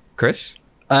 Chris?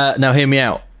 Now hear me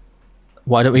out.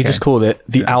 Why don't we just call it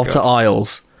the Outer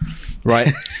Isles,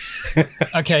 right?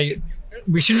 Okay.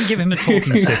 We shouldn't give him a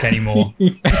talking stick anymore.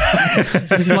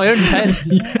 This is my own pen.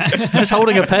 I'm just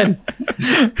holding a pen.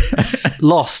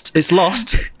 Lost. It's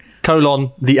Lost,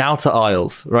 the Outer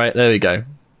Isles. Right, there we go.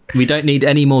 We don't need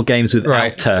any more games with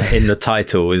outer in the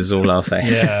title, is all I'll say.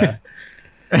 Yeah.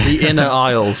 The Inner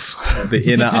Isles. The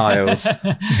Inner Isles.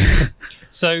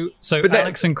 So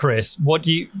Alex and Chris, what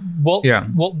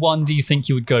one do you think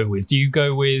you would go with? Do you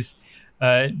go with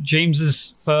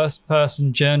James's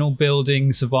first-person journal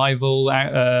building, survival,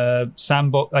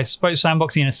 sandbox? I suppose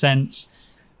sandboxing in a sense,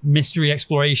 mystery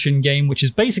exploration game, which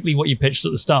is basically what you pitched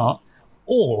at the start,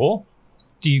 or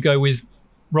do you go with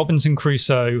Robinson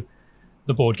Crusoe,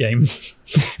 the board game,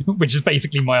 which is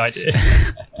basically my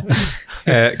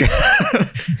idea?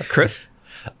 Chris,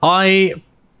 I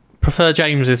prefer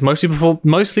James's mostly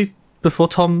before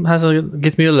Tom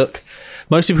gives me a look.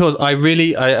 Mostly because I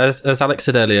really, as Alex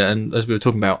said earlier, and as we were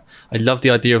talking about, I love the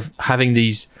idea of having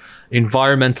these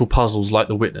environmental puzzles like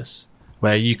The Witness,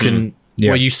 where you can,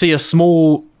 where you see a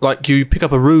small, like you pick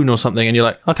up a rune or something, and you're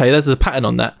like, okay, there's a pattern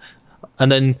on that,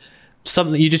 and then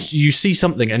something you see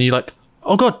something, and you're like,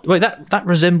 oh god, wait, that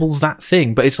resembles that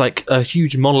thing, but it's like a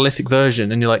huge monolithic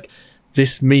version, and you're like,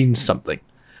 this means something.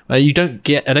 You can't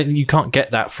get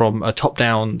that from a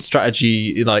top-down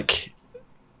strategy like.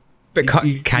 But can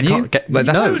you?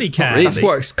 Totally can. Really. That's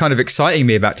what's kind of exciting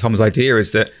me about Tom's idea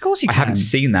is that I haven't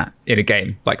seen that in a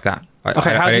game like that.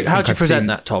 Okay, how do you present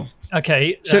that, Tom?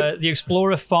 Okay, so the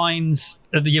explorer finds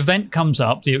the event comes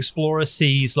up. The explorer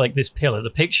sees like this pillar. The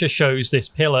picture shows this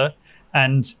pillar,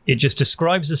 and it just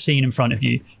describes the scene in front of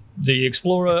you. The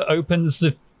explorer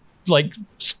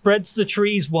spreads the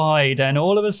trees wide, and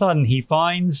all of a sudden he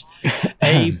finds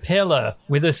a pillar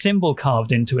with a symbol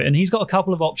carved into it, and he's got a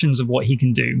couple of options of what he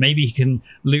can do. Maybe he can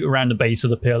loot around the base of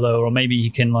the pillar, or maybe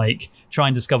he can like try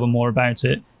and discover more about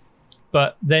it.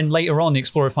 But then later on the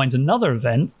explorer finds another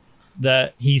event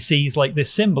that he sees like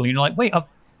this symbol, and you're like, wait,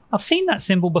 I've seen that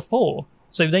symbol before.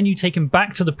 So then you take him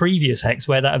back to the previous hex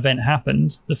where that event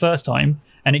happened the first time,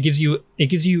 and it gives you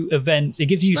events, it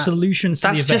gives you solutions to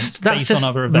the events based on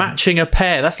other events. Matching a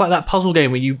pair. That's like that puzzle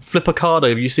game where you flip a card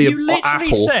over, you see an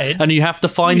apple, and you have to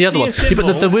find the other one. Yeah,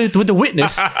 but with the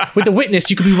witness,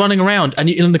 you could be running around, and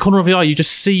in the corner of your eye, you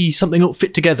just see something all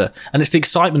fit together, and it's the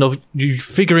excitement of you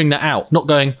figuring that out, not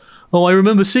going, oh, I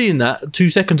remember seeing that 2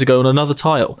 seconds ago on another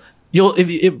tile.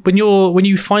 When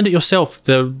you find it yourself,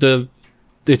 the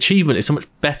achievement is so much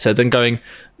better than going.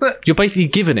 But you're basically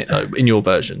given it though in your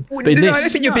version. But in this, I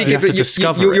don't think you're being given.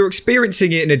 You're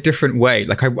experiencing it in a different way.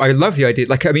 Like I love the idea.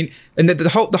 Like I mean, and the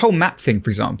whole map thing,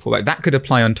 for example, like that could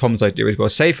apply on Tom's idea as well.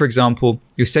 Say for example,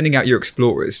 you're sending out your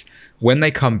explorers. When they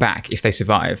come back, if they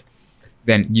survive,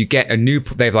 then you get a new.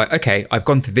 They're like, okay, I've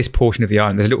gone to this portion of the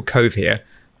island. There's a little cove here.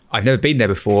 I've never been there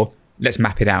before. Let's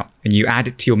map it out, and you add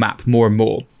it to your map more and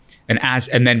more.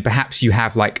 And then perhaps you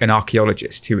have like an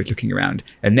archaeologist who is looking around,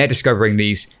 and they're discovering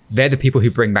these. They're the people who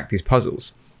bring back these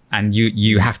puzzles, and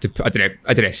you have to. I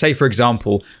don't know. Say for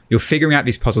example, you're figuring out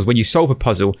these puzzles. When you solve a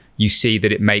puzzle, you see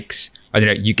that it makes.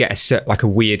 You get a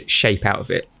weird shape out of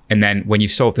it, and then when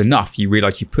you've solved enough, you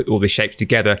realize you put all the shapes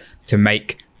together to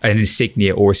make an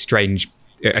insignia or a strange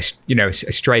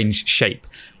shape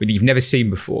that you've never seen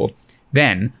before.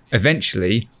 Then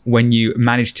eventually, when you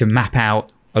manage to map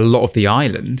out a lot of the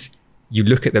island, you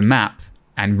look at the map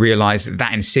and realize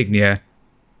that insignia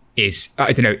is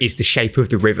the shape of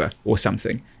the river or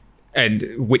something, and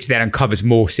which then uncovers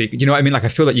more secrets. You know what I mean? Like I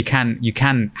feel like you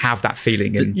can have that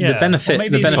feeling. And the benefit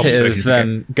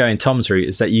of going Tom's route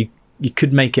is that you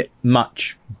could make it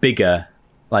much bigger.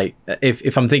 Like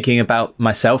if I'm thinking about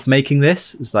myself making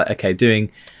this, it's like, okay,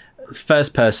 doing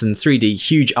first person 3D,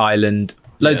 huge island,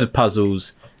 loads of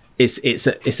puzzles.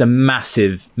 It's a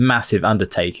massive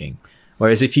undertaking.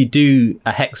 Whereas if you do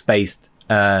a hex-based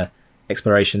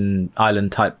exploration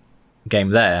island type game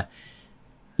there,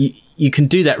 you can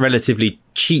do that relatively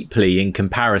cheaply in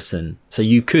comparison. So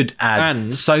you could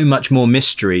add so much more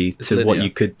mystery to linear. What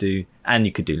you could do, and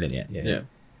you could do linear.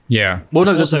 Yeah. Well,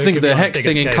 no, the hex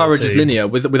thing encourages linear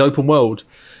with open world,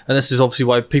 and this is obviously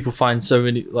why people find so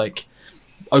many like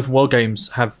open world games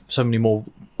have so many more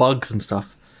bugs and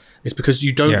stuff. It's because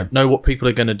you don't know what people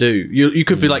are going to do. You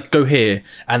could be like, go here,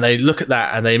 and they look at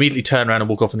that, and they immediately turn around and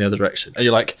walk off in the other direction. And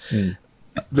you're like,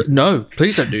 No,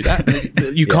 please don't do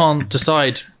that. You can't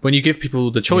decide. When you give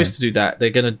people the choice to do that, they're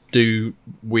going to do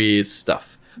weird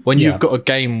stuff. When you've got a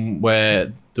game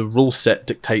where the rule set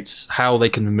dictates how they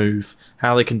can move,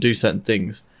 how they can do certain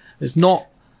things,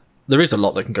 there is a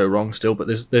lot that can go wrong still, but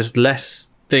there's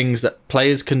less things that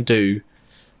players can do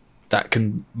that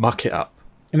can muck it up.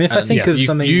 I mean, if I think of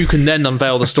something... You can then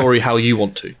unveil the story how you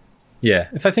want to. Yeah.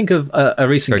 If I think of a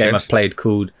recent game I've played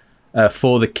called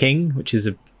For the King, which is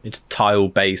it's a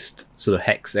tile-based sort of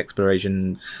hex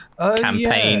exploration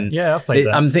campaign. Yeah, I've played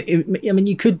that. I mean,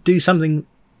 you could do something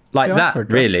like that,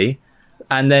 really.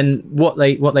 And then what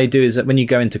they do is that when you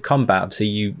go into combat, obviously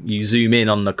you zoom in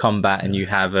on the combat and you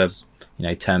have a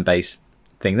turn-based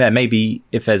thing there. Maybe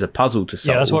if there's a puzzle to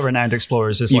solve, that's what Renowned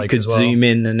Explorers is like as well. You could zoom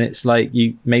in and it's like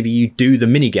you do the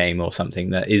mini game or something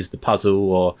that is the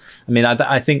puzzle. Or I mean,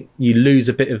 I think you lose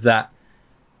a bit of that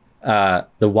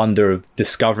the wonder of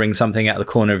discovering something out of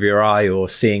the corner of your eye or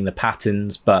seeing the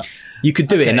patterns, but you could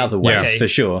do it in other ways for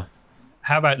sure.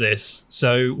 How about this?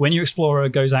 So when your explorer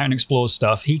goes out and explores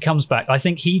stuff, he comes back. I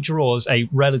think he draws a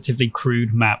relatively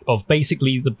crude map of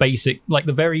basically the basic, like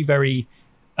the very, very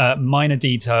minor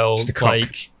detail.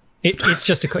 Like it's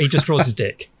just he just draws his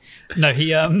dick. No,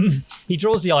 he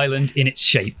draws the island in its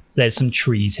shape. There's some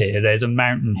trees here. There's a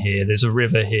mountain here. There's a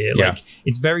river here. Yeah. Like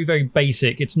it's very, very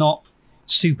basic. It's not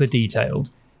super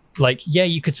detailed. Like,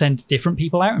 you could send different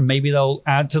people out and maybe they'll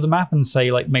add to the map and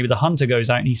say, like, maybe the hunter goes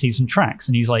out and he sees some tracks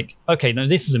and he's like, okay, no,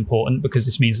 this is important because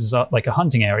this means there's like a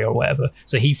hunting area or whatever.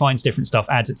 So he finds different stuff,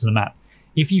 adds it to the map.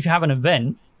 If you have an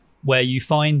event where you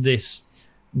find this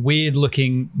weird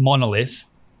looking monolith,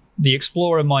 the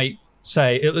explorer might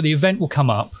say, the event will come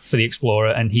up for the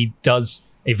explorer and he does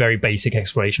a very basic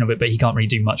exploration of it, but he can't really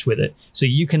do much with it. So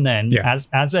you can then,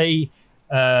 as a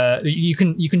you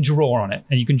can draw on it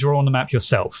and you can draw on the map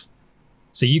yourself.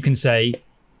 So you can say,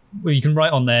 well, you can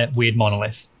write on there weird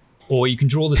monolith, or you can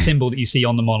draw the symbol that you see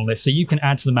on the monolith. So you can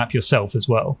add to the map yourself as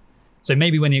well. So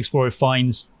maybe when the explorer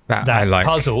finds that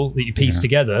puzzle that you piece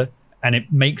together and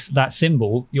it makes that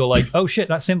symbol, you're like, oh shit,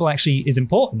 that symbol actually is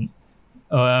important.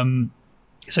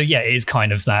 So yeah, it is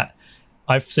kind of that.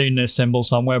 I've seen this symbol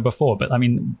somewhere before, but I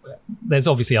mean, there's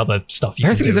obviously other stuff you can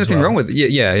do. I don't think there's anything wrong with it.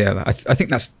 Yeah. I think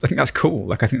that's cool.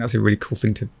 Like, I think that's a really cool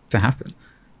thing to happen.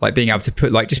 Like being able to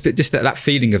put like just that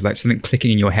feeling of like something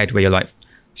clicking in your head where you're like,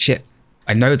 shit,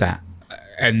 I know that,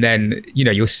 and then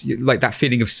you're like that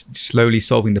feeling of slowly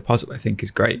solving the puzzle. I think is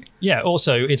great. Yeah.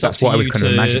 Also, that's what I was kind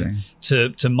of imagining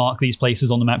to mark these places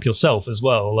on the map yourself as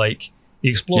well. Like the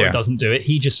explorer doesn't do it.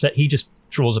 He just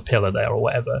draws a pillar there or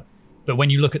whatever. But when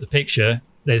you look at the picture,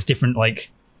 there's different like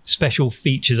special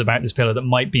features about this pillar that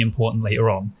might be important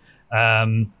later on.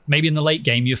 Maybe in the late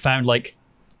game, you found like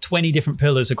 20 different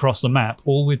pillars across the map,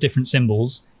 all with different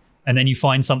symbols, and then you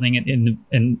find something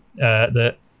in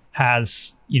that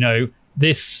has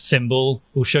this symbol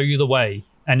will show you the way,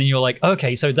 and then you're like,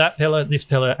 okay, so that pillar,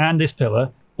 and this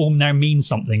pillar all now mean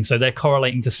something, so they're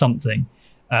correlating to something.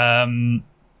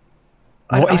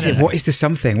 What is it? What is the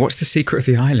something? What's the secret of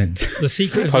the island? The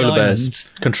secret of polar the bears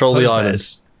island. Control the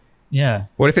island. Yeah.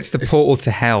 What if it's the portal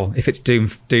to hell? If it's Doom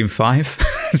 5?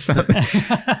 It's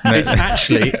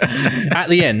actually at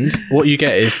the end. What you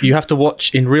get is you have to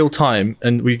watch in real time,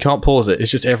 and we can't pause it.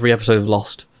 It's just every episode of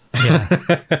Lost. Yeah.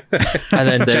 And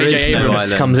then J.J.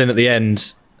 Abrams comes in at the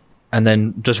end, and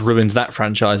then just ruins that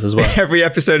franchise as well. Every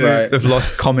episode of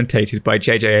Lost commentated by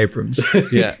J.J. Abrams.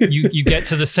 Yeah. You get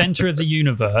to the center of the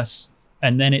universe,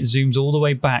 and then it zooms all the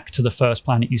way back to the first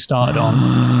planet you started on,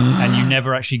 and you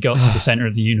never actually got to the center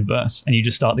of the universe, and you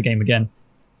just start the game again.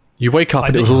 You wake up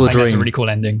and it was all a dream. That's a really cool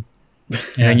ending. And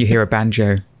then you hear a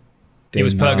banjo. It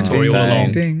was purgatory all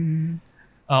along. Ding.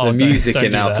 Oh, the music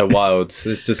in Outer Wilds,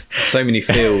 there's just so many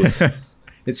feels.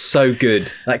 It's so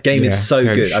good. That game is so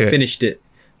good. Shit. I finished it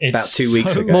about 2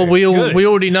 weeks ago. Well, we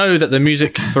already know that the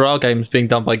music for our game is being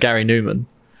done by Gary Newman.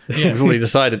 Yeah. We've already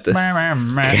decided this.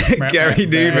 Gary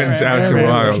Newman's Outer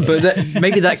Wilds. But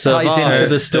maybe that ties into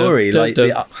the story. Like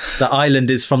the island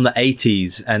is from the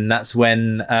 80s, and that's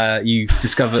when you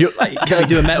discover. Can we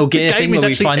do a Metal Gear thing where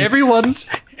we find everyone's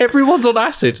on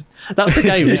acid? That's the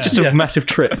game. It's just a massive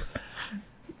trip.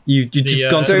 You just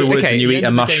gone to the woods and you eat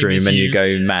a mushroom and you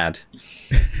go mad.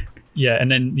 Yeah, and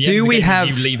then you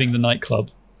leaving the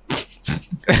nightclub.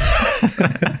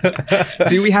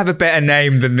 Do we have a better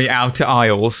name than the Outer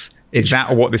Isles? Is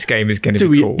that what this game is going to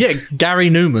be called? Yeah, Gary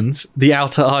Newman's The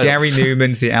Outer Isles. Gary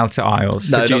Newman's The Outer Isles.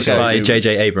 Produced by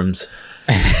J.J. Abrams.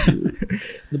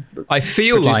 I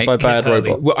feel produced like by Bad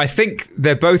Robot. Well, I think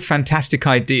they're both fantastic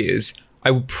ideas.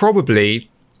 I will probably.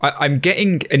 I'm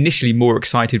getting initially more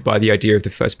excited by the idea of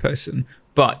the first person,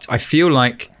 but I feel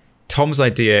like Tom's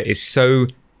idea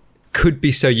could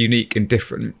be so unique and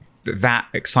different that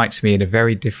excites me in a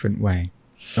very different way.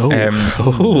 So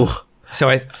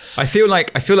I feel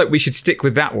like we should stick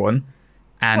with that one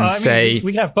and say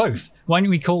we can have both. Why don't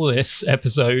we call this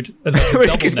episode when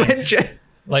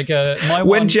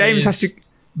James has to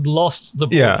Lost the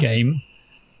board game,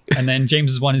 and then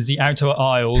James's one is the Outer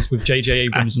Isles with J.J.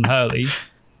 Abrams and Hurley,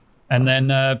 and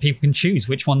then people can choose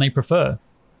which one they prefer.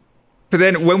 But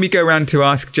then when we go around to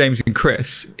ask James and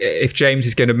Chris if James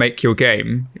is going to make your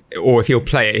game or if he'll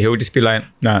play it, he'll just be like,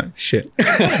 no, shit. No.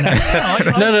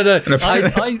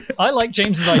 I like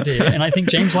James's idea, and I think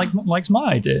James likes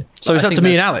my idea. So it's up to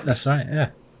me and Alex. That's right,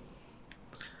 yeah.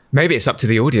 Maybe it's up to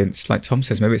the audience, like Tom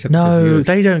says. Maybe it's up to the viewers.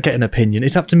 No, they don't get an opinion.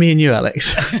 It's up to me and you,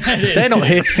 Alex. They're not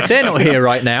here. They're not here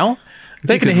right now.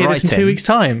 They're going to hear this in 2 weeks'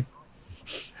 time.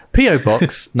 P.O.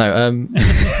 Box. No.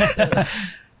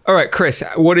 All right, Chris,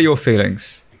 what are your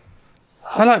feelings?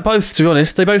 I like both, to be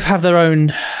honest. They both have their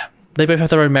own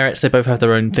merits. They both have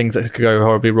their own things that could go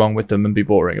horribly wrong with them and be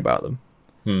boring about them.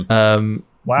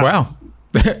 Wow.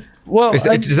 Well,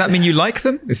 does that mean you like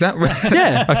them? Is that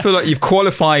yeah? I feel like you've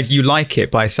qualified you like it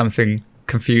by something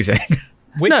confusing.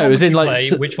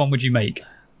 Which one would you make?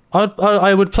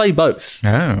 I would play both.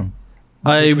 Oh,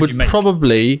 I would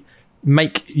probably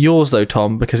make yours though,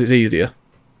 Tom, because it's easier.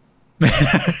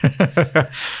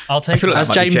 I'll take like as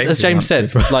James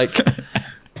said, like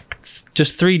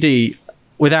just 3D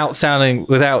without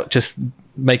just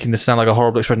making this sound like a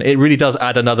horrible expression. It really does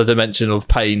add another dimension of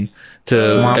pain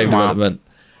to game development.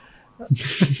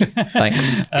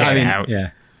 Thanks.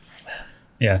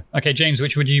 Yeah. Okay, James,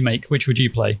 which would you make? Which would you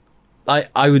play?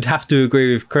 I would have to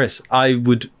agree with Chris. I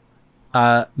would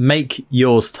make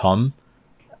yours, Tom,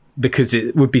 because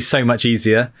it would be so much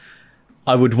easier.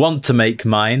 I would want to make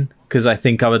mine because I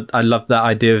think I love that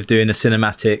idea of doing a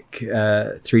cinematic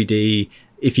 3D.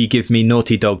 If you give me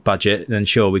Naughty Dog budget, then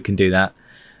sure, we can do that.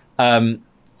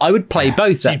 I would play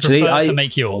both, actually. To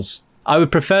make yours? I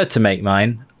would prefer to make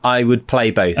mine. I would play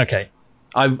both. Okay.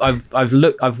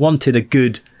 I've wanted a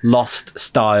good Lost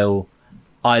style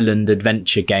island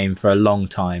adventure game for a long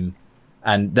time,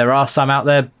 and there are some out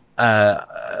there.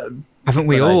 Haven't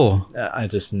we all? I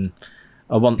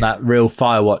want that real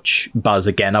Firewatch buzz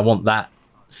again. I want that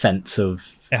sense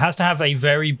of. It has to have a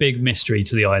very big mystery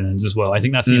to the island as well. I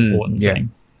think that's the important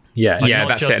thing. Yeah,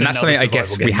 that's it. And that's something I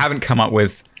guess we haven't come up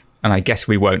with, and I guess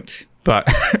we won't. But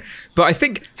I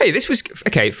think, hey, this was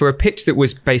okay for a pitch that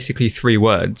was basically 3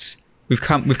 words. We've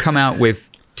come out with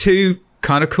 2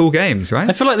 kind of cool games, right?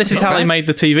 I feel like this is how they made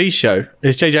the TV show.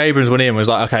 Is J.J. Abrams went in and was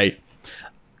like, okay,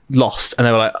 Lost, and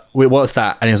they were like, what's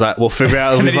that? And he was like, we'll figure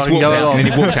out. And then he walked out. And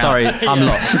then he walked out. Sorry, I'm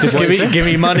lost. Just give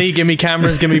me money, give me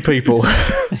cameras, give me people.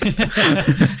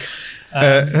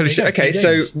 Okay,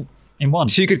 so in one,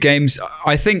 2 good games.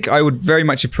 I think I would very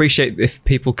much appreciate if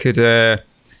people could.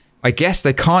 I guess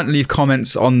they can't leave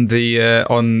comments on the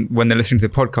on when they're listening to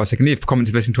the podcast. They can leave comments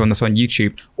to listen to us on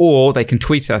YouTube, or they can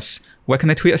tweet us. Where can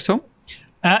they tweet us, Tom?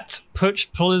 At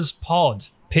PitchPleasPod.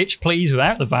 Pitch please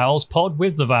without the vowels, pod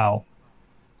with the vowel.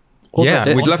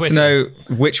 Yeah, we'd love to know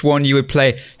which one you would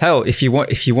play. Hell, if you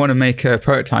want to make a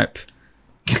prototype,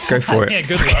 let's go for it. Yeah,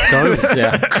 good luck.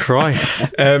 Yeah,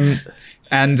 Christ.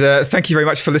 And thank you very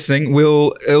much for listening.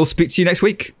 We'll speak to you next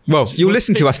week. Well, you'll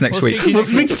listen to us next week. We'll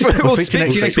speak to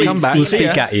you next week. Come back. We'll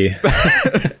speak at you.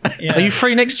 Are you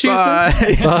free next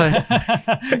Tuesday? Bye.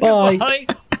 Bye. Bye.